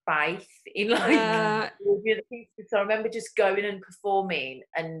faith in like all the other pieces. So I remember just going and performing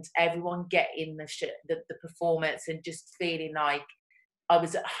and everyone getting the performance and just feeling like I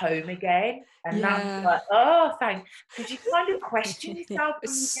was at home again. And that was like, oh, thanks. Because you kind of question yourself.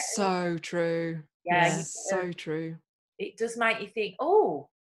 It's so true. Yeah, so true. It does make you think, oh,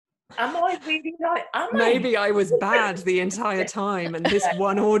 am I really like, maybe I was bad the entire time and this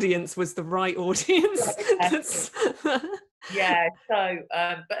one audience was the right audience. Yeah, so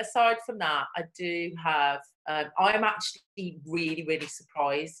but aside from that, I do have I'm actually really, really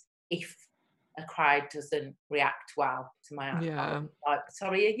surprised if a crowd doesn't react well to my act. Like,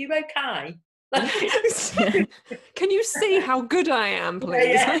 sorry, are you okay? Can you see how good I am,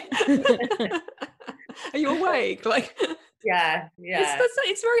 please? Are you awake? Like, yeah.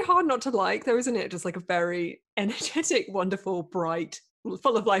 It's very hard not to like, though, isn't it? Just like a very energetic, wonderful, bright,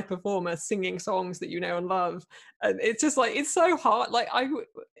 full of life performer singing songs that you know and love, and it's just like, it's so hard. Like, I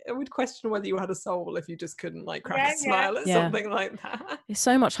would question whether you had a soul if you just couldn't like crack a smile at something like that. It's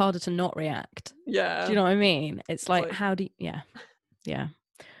so much harder to not react. Do you know what I mean? It's like how do you, yeah.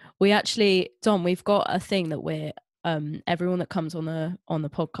 We actually, Dom, we've got a thing that we're everyone that comes on the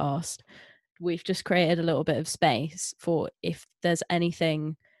podcast, we've just created a little bit of space for if there's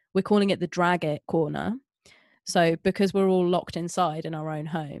anything, we're calling it the Drag It Corner. So because we're all locked inside in our own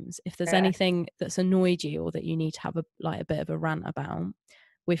homes, if there's anything that's annoyed you or that you need to have a bit of a rant about,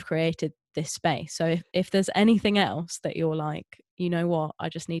 we've created this space. So if there's anything else that you're like, you know what, I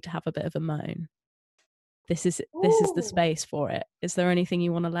just need to have a bit of a moan, this is the space for it. Is there anything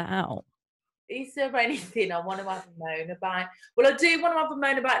you want to let out? Is there anything I want to have a moan about? Well, I do want to have a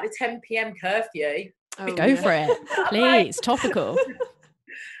moan about the 10 p.m. curfew. Go for it, please. Topical.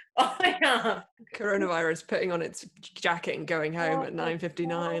 I am. Coronavirus putting on its jacket and going home at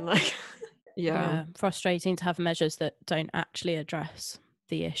 9:59. Like, frustrating to have measures that don't actually address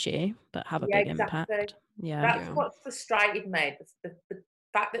the issue but have a big impact. That's what's frustrated me. The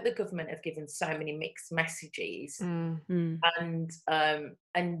fact that the government have given so many mixed messages, and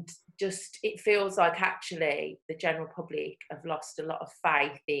just it feels like actually the general public have lost a lot of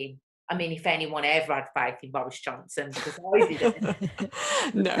faith in. I mean, if anyone ever had faith in Boris Johnson, because I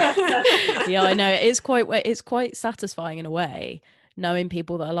didn't. No. Yeah, I know. It's quite satisfying in a way, knowing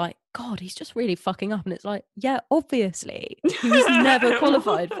people that are like, God, he's just really fucking up. And it's like, yeah, obviously. He's never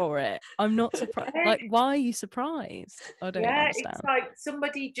qualified for it. I'm not surprised. Like, why are you surprised? I don't understand. It's like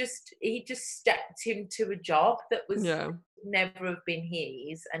somebody just stepped into a job that was never have been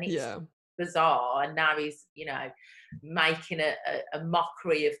his. And it's bizarre. And now he's, making a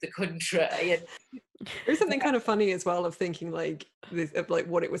mockery of the country. And there's something kind of funny as well of thinking like this, of like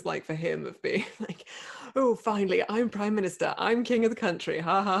what it was like for him of being like, oh, finally I'm prime minister, I'm king of the country,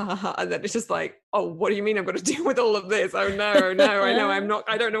 ha ha ha ha, and then it's just like, oh, what do you mean I've got to deal with all of this? Oh no, I know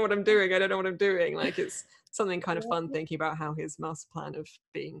I don't know what I'm doing. Like, it's something kind of fun thinking about how his master plan of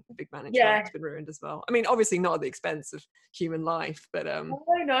being a big man in charge has been ruined as well. I mean, obviously not at the expense of human life, but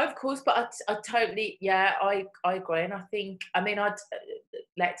no, of course, but I totally, I agree. And I think, I mean,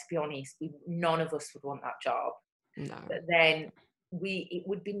 let's be honest, none of us would want that job. No. But then it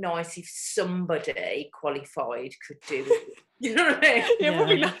would be nice if somebody qualified could do it. You know what I mean? It would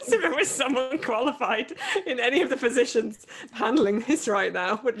be nice if it was someone qualified in any of the positions handling this right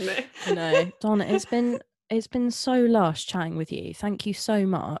now, wouldn't it? No, Donna, it's been so lush chatting with you. Thank you so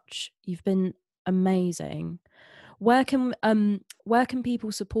much. You've been amazing. Where can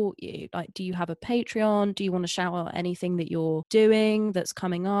people support you? Like, do you have a Patreon? Do you want to shout out anything that you're doing that's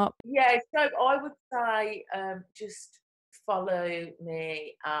coming up? Yeah, so I would say just follow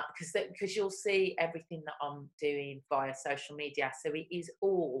me because you'll see everything that I'm doing via social media. So it is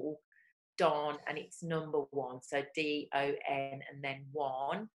all Don and it's number 1, so DON and then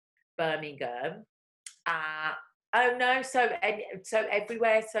 1 Birmingham. So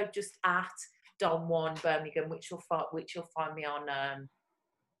everywhere. So just at Don1 Birmingham, which you'll find me on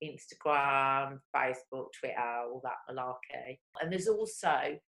Instagram, Facebook, Twitter, all that malarkey. And there's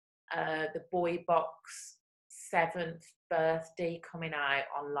also the Boy Box 7th birthday coming out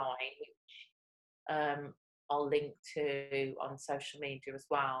online, which I'll link to on social media as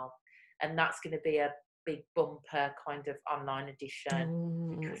well. And that's going to be a big bumper kind of online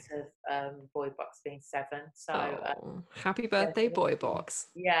edition because of Boy Box being 7. So happy birthday, Boy Box.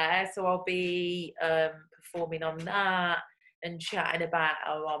 Yeah, so I'll be performing on that and chatting about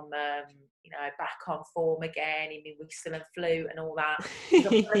how I'm back on form again in my whistle and flute and all that.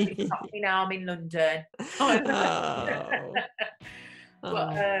 I'm in London.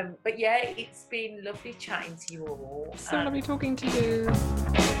 But yeah, it's been lovely chatting to you all. So lovely talking to you.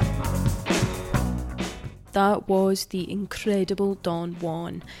 That was the incredible Don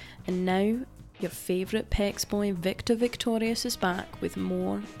Juan. And now your favourite Pecs boy Victor Victorious is back with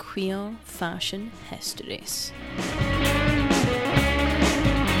more queer fashion histories.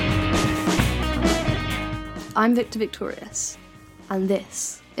 I'm Victor Victorious, and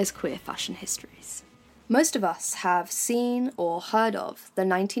this is Queer Fashion Histories. Most of us have seen or heard of the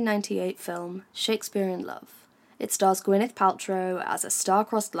 1998 film Shakespeare in Love. It stars Gwyneth Paltrow as a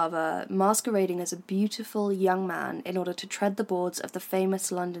star-crossed lover masquerading as a beautiful young man in order to tread the boards of the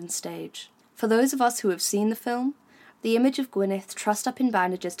famous London stage. For those of us who have seen the film, the image of Gwyneth trussed up in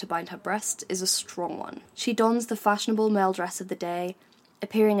bandages to bind her breast is a strong one. She dons the fashionable male dress of the day,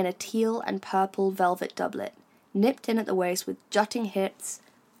 appearing in a teal and purple velvet doublet, nipped in at the waist with jutting hips,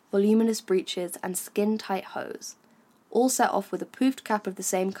 voluminous breeches, and skin-tight hose, all set off with a poofed cap of the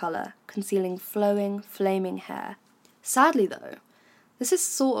same colour, concealing flowing, flaming hair. Sadly, though, this is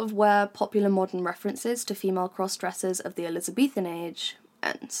sort of where popular modern references to female cross-dressers of the Elizabethan age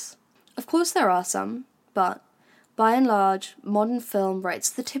ends. Of course there are some, but, by and large, modern film writes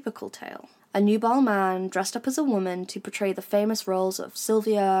the typical tale. A nubile man dressed up as a woman to portray the famous roles of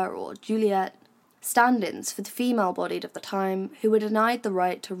Sylvia or Juliet, stand-ins for the female-bodied of the time who were denied the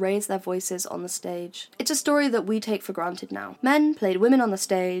right to raise their voices on the stage. It's a story that we take for granted now. Men played women on the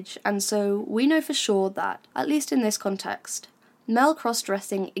stage, and so we know for sure that, at least in this context, male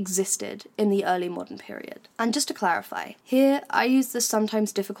cross-dressing existed in the early modern period. And just to clarify, here I use the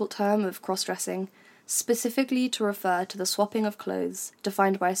sometimes difficult term of cross-dressing specifically to refer to the swapping of clothes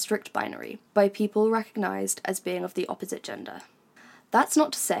defined by a strict binary, by people recognised as being of the opposite gender. That's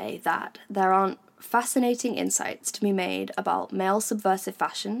not to say that there aren't fascinating insights to be made about male subversive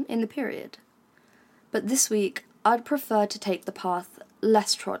fashion in the period. But this week, I'd prefer to take the path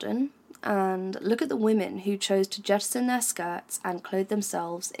less trodden and look at the women who chose to jettison their skirts and clothe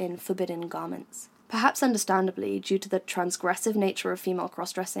themselves in forbidden garments. Perhaps understandably, due to the transgressive nature of female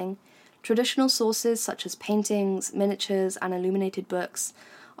cross-dressing, traditional sources such as paintings, miniatures, and illuminated books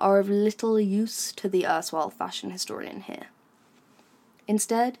are of little use to the erstwhile fashion historian here.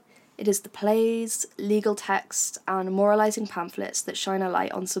 Instead, it is the plays, legal texts, and moralising pamphlets that shine a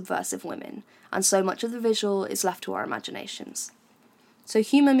light on subversive women, and so much of the visual is left to our imaginations. So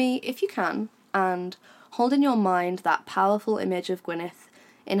humour me if you can, and hold in your mind that powerful image of Gwyneth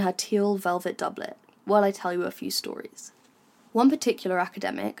in her teal velvet doublet, while I tell you a few stories. One particular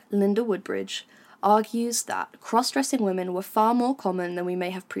academic, Linda Woodbridge, argues that cross-dressing women were far more common than we may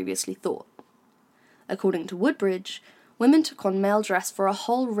have previously thought. According to Woodbridge, women took on male dress for a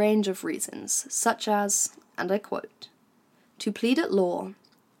whole range of reasons, such as, and I quote, to plead at law,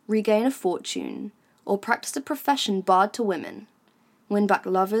 regain a fortune, or practice a profession barred to women, win back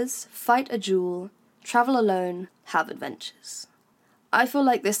lovers, fight a duel, travel alone, have adventures. I feel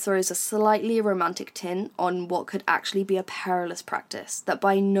like this throws a slightly romantic tint on what could actually be a perilous practice that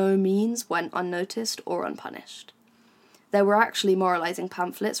by no means went unnoticed or unpunished. There were actually moralising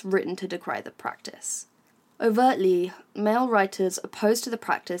pamphlets written to decry the practice. Overtly, male writers opposed to the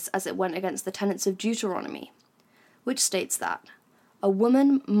practice as it went against the tenets of Deuteronomy, which states that a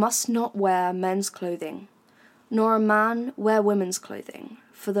woman must not wear men's clothing, nor a man wear women's clothing,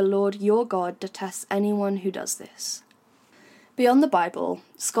 for the Lord your God detests anyone who does this. Beyond the Bible,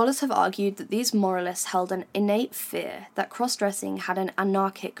 scholars have argued that these moralists held an innate fear that cross-dressing had an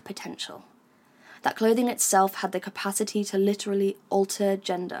anarchic potential. That clothing itself had the capacity to literally alter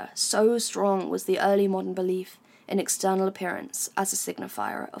gender, so strong was the early modern belief in external appearance as a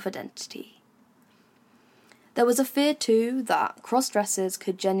signifier of identity. There was a fear, too, that cross-dressers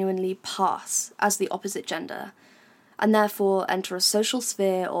could genuinely pass as the opposite gender, and therefore enter a social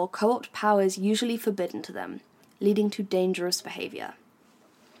sphere or co-opt powers usually forbidden to them, leading to dangerous behaviour.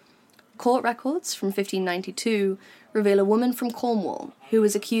 Court records from 1592 reveal a woman from Cornwall who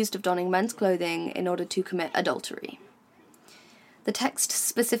was accused of donning men's clothing in order to commit adultery. The text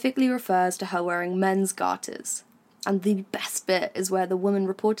specifically refers to her wearing men's garters, And the best bit is where the woman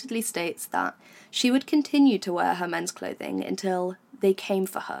reportedly states that she would continue to wear her men's clothing until they came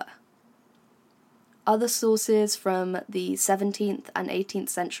for her. Other sources from the 17th and 18th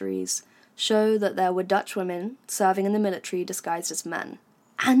centuries show that there were Dutch women serving in the military disguised as men,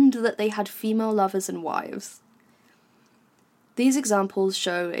 and that they had female lovers and wives. These examples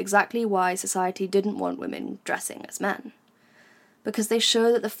show exactly why society didn't want women dressing as men, because they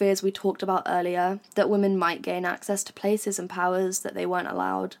show that the fears we talked about earlier, that women might gain access to places and powers that they weren't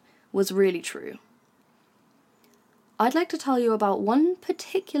allowed, was really true. I'd like to tell you about one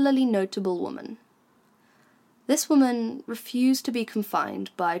particularly notable woman. This woman refused to be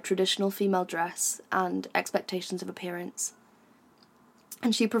confined by traditional female dress and expectations of appearance.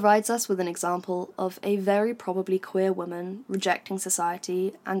 And she provides us with an example of a very probably queer woman rejecting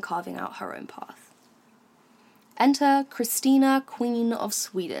society and carving out her own path. Enter Christina, Queen of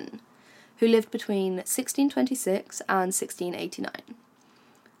Sweden, who lived between 1626 and 1689.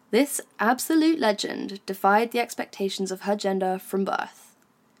 This absolute legend defied the expectations of her gender from birth.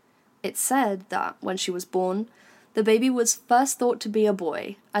 It's said that when she was born, the baby was first thought to be a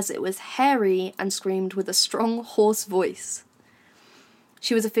boy, as it was hairy and screamed with a strong, hoarse voice.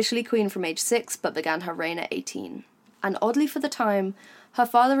 She was officially queen from age 6, but began her reign at 18. And oddly for the time, her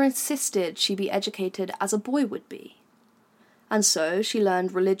father insisted she be educated as a boy would be. And so she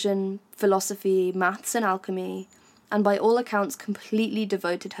learned religion, philosophy, maths and alchemy, and by all accounts completely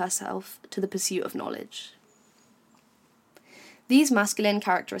devoted herself to the pursuit of knowledge. These masculine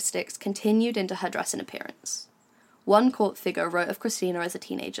characteristics continued into her dress and appearance. One court figure wrote of Christina as a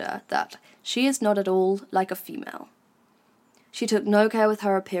teenager that she is not at all like a female. She took no care with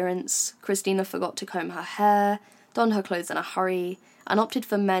her appearance. Christina forgot to comb her hair, donned her clothes in a hurry, and opted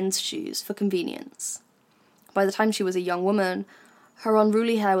for men's shoes for convenience. By the time she was a young woman, her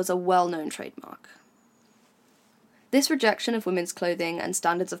unruly hair was a well-known trademark. This rejection of women's clothing and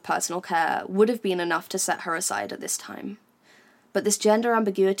standards of personal care would have been enough to set her aside at this time. But this gender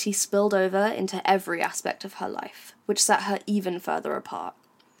ambiguity spilled over into every aspect of her life, which set her even further apart.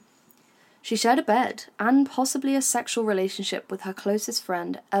 She shared a bed, and possibly a sexual relationship with her closest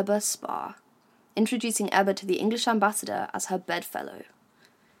friend, Ebba Spar, introducing Ebba to the English ambassador as her bedfellow.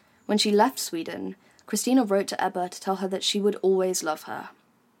 When she left Sweden, Christina wrote to Ebba to tell her that she would always love her.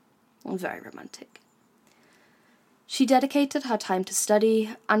 Very romantic. She dedicated her time to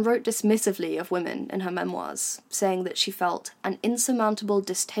study and wrote dismissively of women in her memoirs, saying that she felt an insurmountable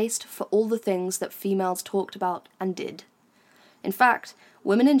distaste for all the things that females talked about and did. In fact,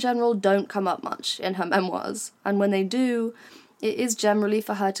 women in general don't come up much in her memoirs, and when they do, it is generally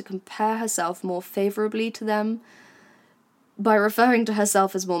for her to compare herself more favourably to them by referring to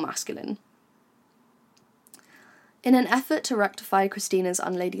herself as more masculine. In an effort to rectify Christina's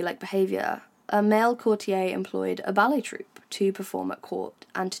unladylike behaviour, a male courtier employed a ballet troupe to perform at court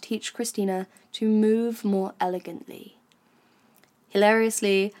and to teach Christina to move more elegantly.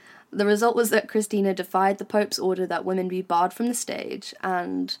 Hilariously, the result was that Christina defied the Pope's order that women be barred from the stage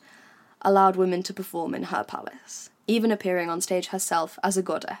and allowed women to perform in her palace, even appearing on stage herself as a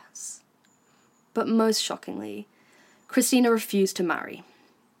goddess. But most shockingly, Christina refused to marry.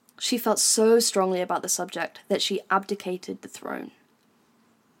 She felt so strongly about the subject that she abdicated the throne.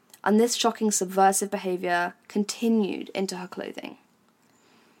 And this shocking subversive behaviour continued into her clothing.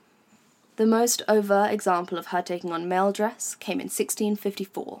 The most overt example of her taking on male dress came in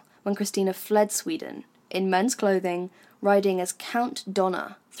 1654, when Christina fled Sweden, in men's clothing, riding as Count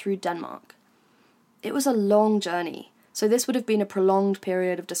Donna through Denmark. It was a long journey, so this would have been a prolonged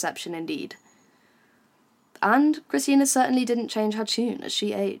period of deception indeed. And Christina certainly didn't change her tune as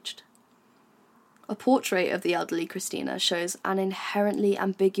she aged. A portrait of the elderly Christina shows an inherently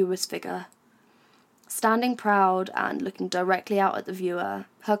ambiguous figure. Standing proud and looking directly out at the viewer,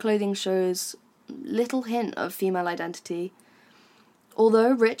 her clothing shows little hint of female identity.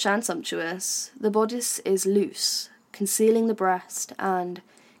 Although rich and sumptuous, the bodice is loose, concealing the breast and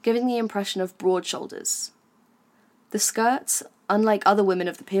giving the impression of broad shoulders. The skirts, unlike other women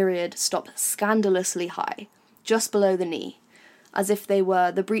of the period, stop scandalously high, just below the knee, as if they were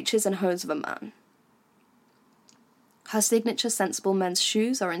the breeches and hose of a man. Her signature sensible men's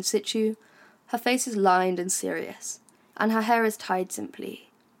shoes are in situ, her face is lined and serious, and her hair is tied simply.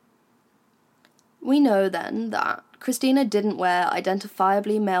 We know then that Christina didn't wear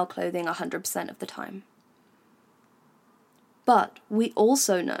identifiably male clothing 100% of the time. But we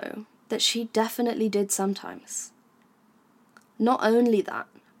also know that she definitely did sometimes. Not only that,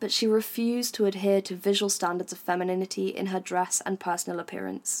 but she refused to adhere to visual standards of femininity in her dress and personal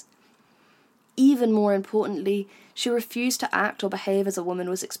appearance. Even more importantly, she refused to act or behave as a woman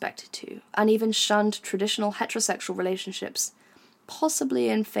was expected to, and even shunned traditional heterosexual relationships, possibly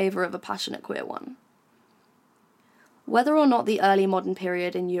in favour of a passionate queer one. Whether or not the early modern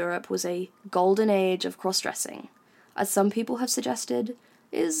period in Europe was a golden age of cross-dressing, as some people have suggested,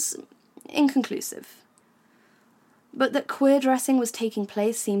 is inconclusive. But that queer dressing was taking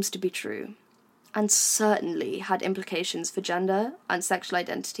place seems to be true, and certainly had implications for gender and sexual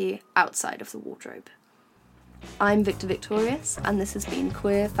identity outside of the wardrobe. I'm Victor Victorious, and this has been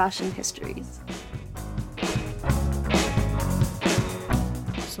Queer Fashion Histories.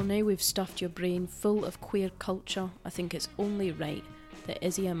 So now we've stuffed your brain full of queer culture, I think it's only right that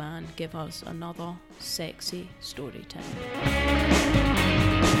Izzy a Man give us another sexy story time.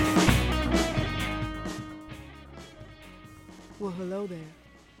 Well, hello there.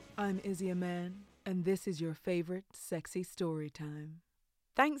 I'm Izzy a Man, and this is your favourite sexy story time.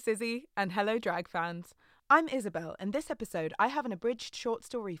 Thanks, Izzy, and hello, drag fans. I'm Isabel, and this episode I have an abridged short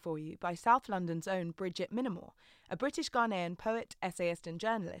story for you by South London's own Bridget Minamore, a British Ghanaian poet, essayist and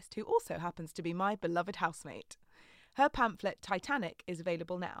journalist who also happens to be my beloved housemate. Her pamphlet, Titanic, is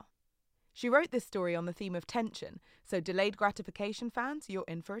available now. She wrote this story on the theme of tension, so delayed gratification fans, you're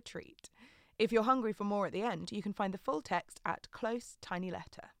in for a treat. If you're hungry for more at the end, you can find the full text at Close Tiny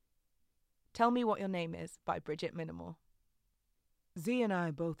Letter. Tell Me What Your Name Is by Bridget Minamore. Z and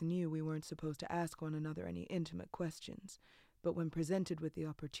I both knew we weren't supposed to ask one another any intimate questions, but when presented with the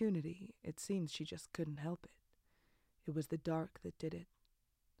opportunity, it seems she just couldn't help it. It was the dark that did it.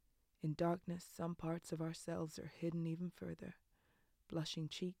 In darkness, some parts of ourselves are hidden even further. Blushing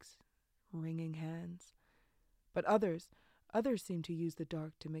cheeks, wringing hands. But others seem to use the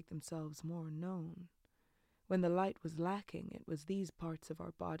dark to make themselves more known. When the light was lacking, it was these parts of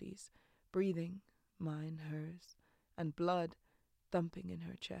our bodies, breathing, mine, hers, and blood, thumping in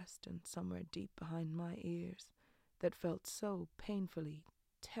her chest and somewhere deep behind my ears, that felt so painfully,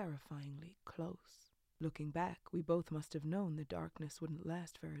 terrifyingly close. Looking back, we both must have known the darkness wouldn't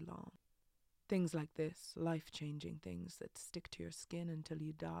last very long. Things like this, life-changing things that stick to your skin until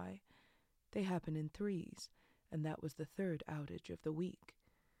you die, they happen in threes, and that was the third outage of the week.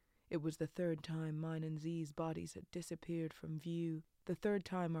 It was the third time mine and Z's bodies had disappeared from view, the third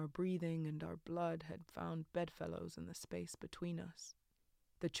time our breathing and our blood had found bedfellows in the space between us.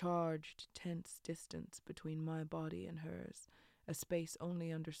 The charged, tense distance between my body and hers, a space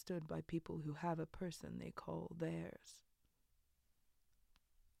only understood by people who have a person they call theirs.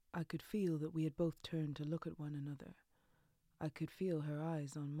 I could feel that we had both turned to look at one another. I could feel her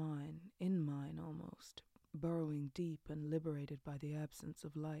eyes on mine, in mine almost, burrowing deep and liberated by the absence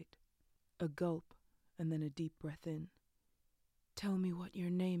of light. A gulp, and then a deep breath in. "Tell me what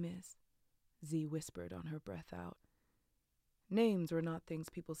your name is," Z whispered on her breath out. Names were not things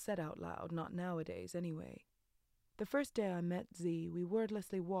people said out loud, not nowadays anyway. The first day I met Z, we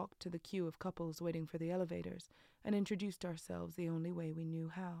wordlessly walked to the queue of couples waiting for the elevators and introduced ourselves the only way we knew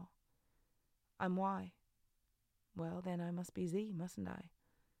how. "I'm Y." "Well, then I must be Z, mustn't I?"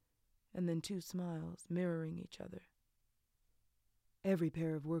 And then two smiles, mirroring each other. Every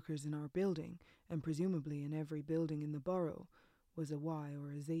pair of workers in our building, and presumably in every building in the borough, was a Y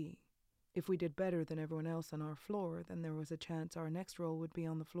or a Z. If we did better than everyone else on our floor, then there was a chance our next role would be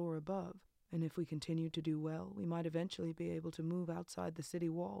on the floor above, and if we continued to do well, we might eventually be able to move outside the city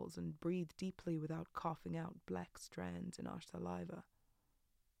walls and breathe deeply without coughing out black strands in our saliva.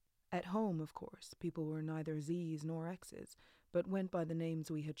 At home, of course, people were neither Z's nor X's, but went by the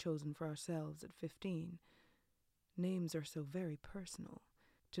names we had chosen for ourselves at 15. Names are so very personal.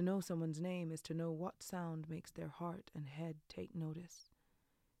 To know someone's name is to know what sound makes their heart and head take notice.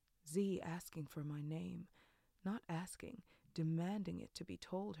 Z asking for my name, not asking, demanding it to be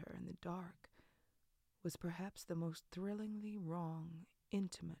told her in the dark, was perhaps the most thrillingly wrong,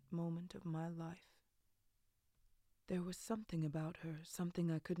 intimate moment of my life. There was something about her,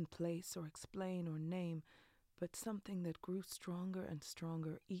 something I couldn't place or explain or name, but something that grew stronger and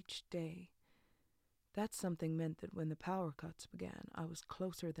stronger each day. That something meant that when the power cuts began, I was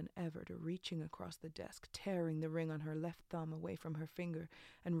closer than ever to reaching across the desk, tearing the ring on her left thumb away from her finger,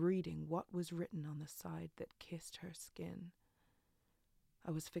 and reading what was written on the side that kissed her skin.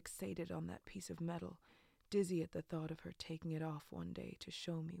 I was fixated on that piece of metal, dizzy at the thought of her taking it off one day to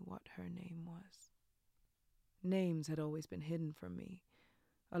show me what her name was. Names had always been hidden from me.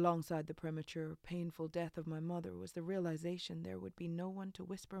 Alongside the premature, painful death of my mother was the realization there would be no one to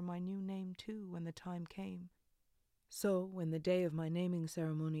whisper my new name to when the time came. So, when the day of my naming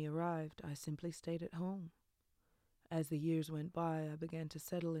ceremony arrived, I simply stayed at home. As the years went by, I began to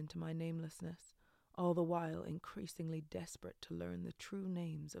settle into my namelessness, all the while increasingly desperate to learn the true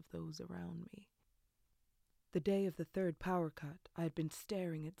names of those around me. The day of the third power cut, I had been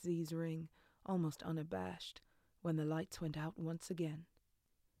staring at Z's ring, almost unabashed, when the lights went out once again.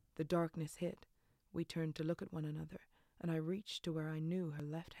 The darkness hit. We turned to look at one another, and I reached to where I knew her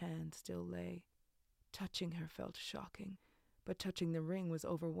left hand still lay. Touching her felt shocking, but touching the ring was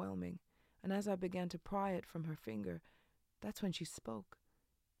overwhelming, and as I began to pry it from her finger, that's when she spoke.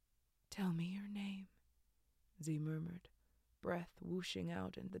 "Tell me your name," Z murmured, breath whooshing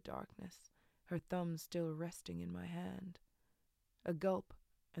out in the darkness, her thumb still resting in my hand. A gulp,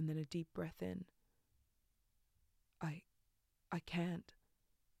 and then a deep breath in. I can't.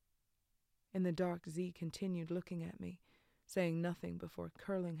 In the dark, Z continued looking at me, saying nothing before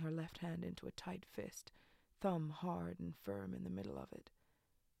curling her left hand into a tight fist, thumb hard and firm in the middle of it.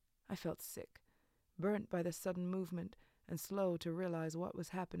 I felt sick, burnt by the sudden movement, and slow to realize what was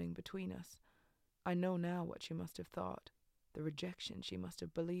happening between us. I know now what she must have thought, the rejection she must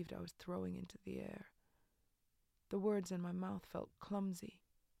have believed I was throwing into the air. The words in my mouth felt clumsy.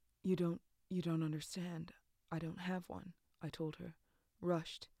 You don't understand. I don't have one," I told her,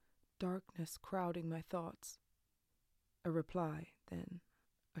 rushed, darkness crowding my thoughts. A reply, then,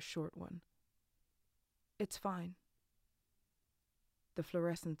 a short one. "It's fine." The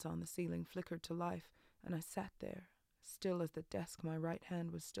fluorescence on the ceiling flickered to life, and I sat there, still as the desk my right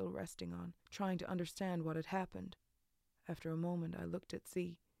hand was still resting on, trying to understand what had happened. After a moment I looked at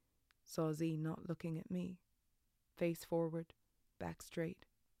Z, saw Z not looking at me, face forward, back straight,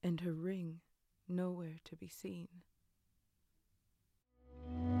 and her ring nowhere to be seen.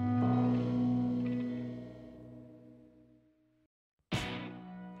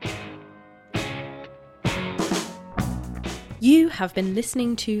 You have been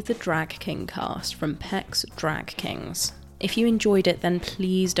listening to the Drag King cast from Pecs Drag Kings. If you enjoyed it, then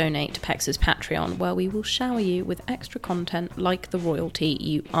please donate to Pecs' Patreon, where we will shower you with extra content like the royalty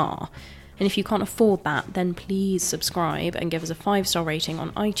you are. And if you can't afford that, then please subscribe and give us a 5-star rating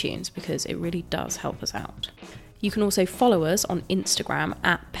on iTunes, because it really does help us out. You can also follow us on Instagram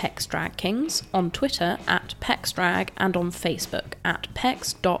at PecsDragKings, on Twitter at PecsDrag, and on Facebook at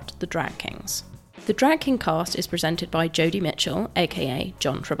Pecs.theDragKings. The Drag King cast is presented by Jodie Mitchell, aka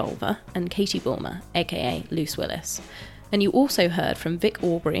John Travolta, and Katie Bulmer, aka Luce Willis. And you also heard from Vic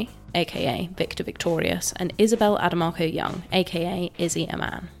Aubrey, aka Victor Victorious, and Isabel Adamarco Young, aka Izzy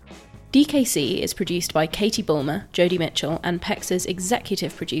Aman. DKC is produced by Katie Bulmer, Jodie Mitchell, and Pecs'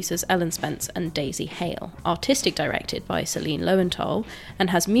 executive producers Ellen Spence and Daisy Hale, artistic directed by Celine Lowenthal, and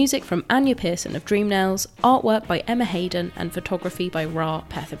has music from Anya Pearson of Dreamnails, artwork by Emma Hayden, and photography by Ra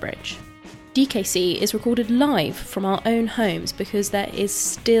Petherbridge. DKC is recorded live from our own homes because there is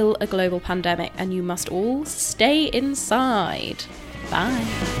still a global pandemic and you must all stay inside.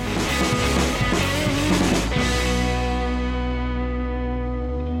 Bye.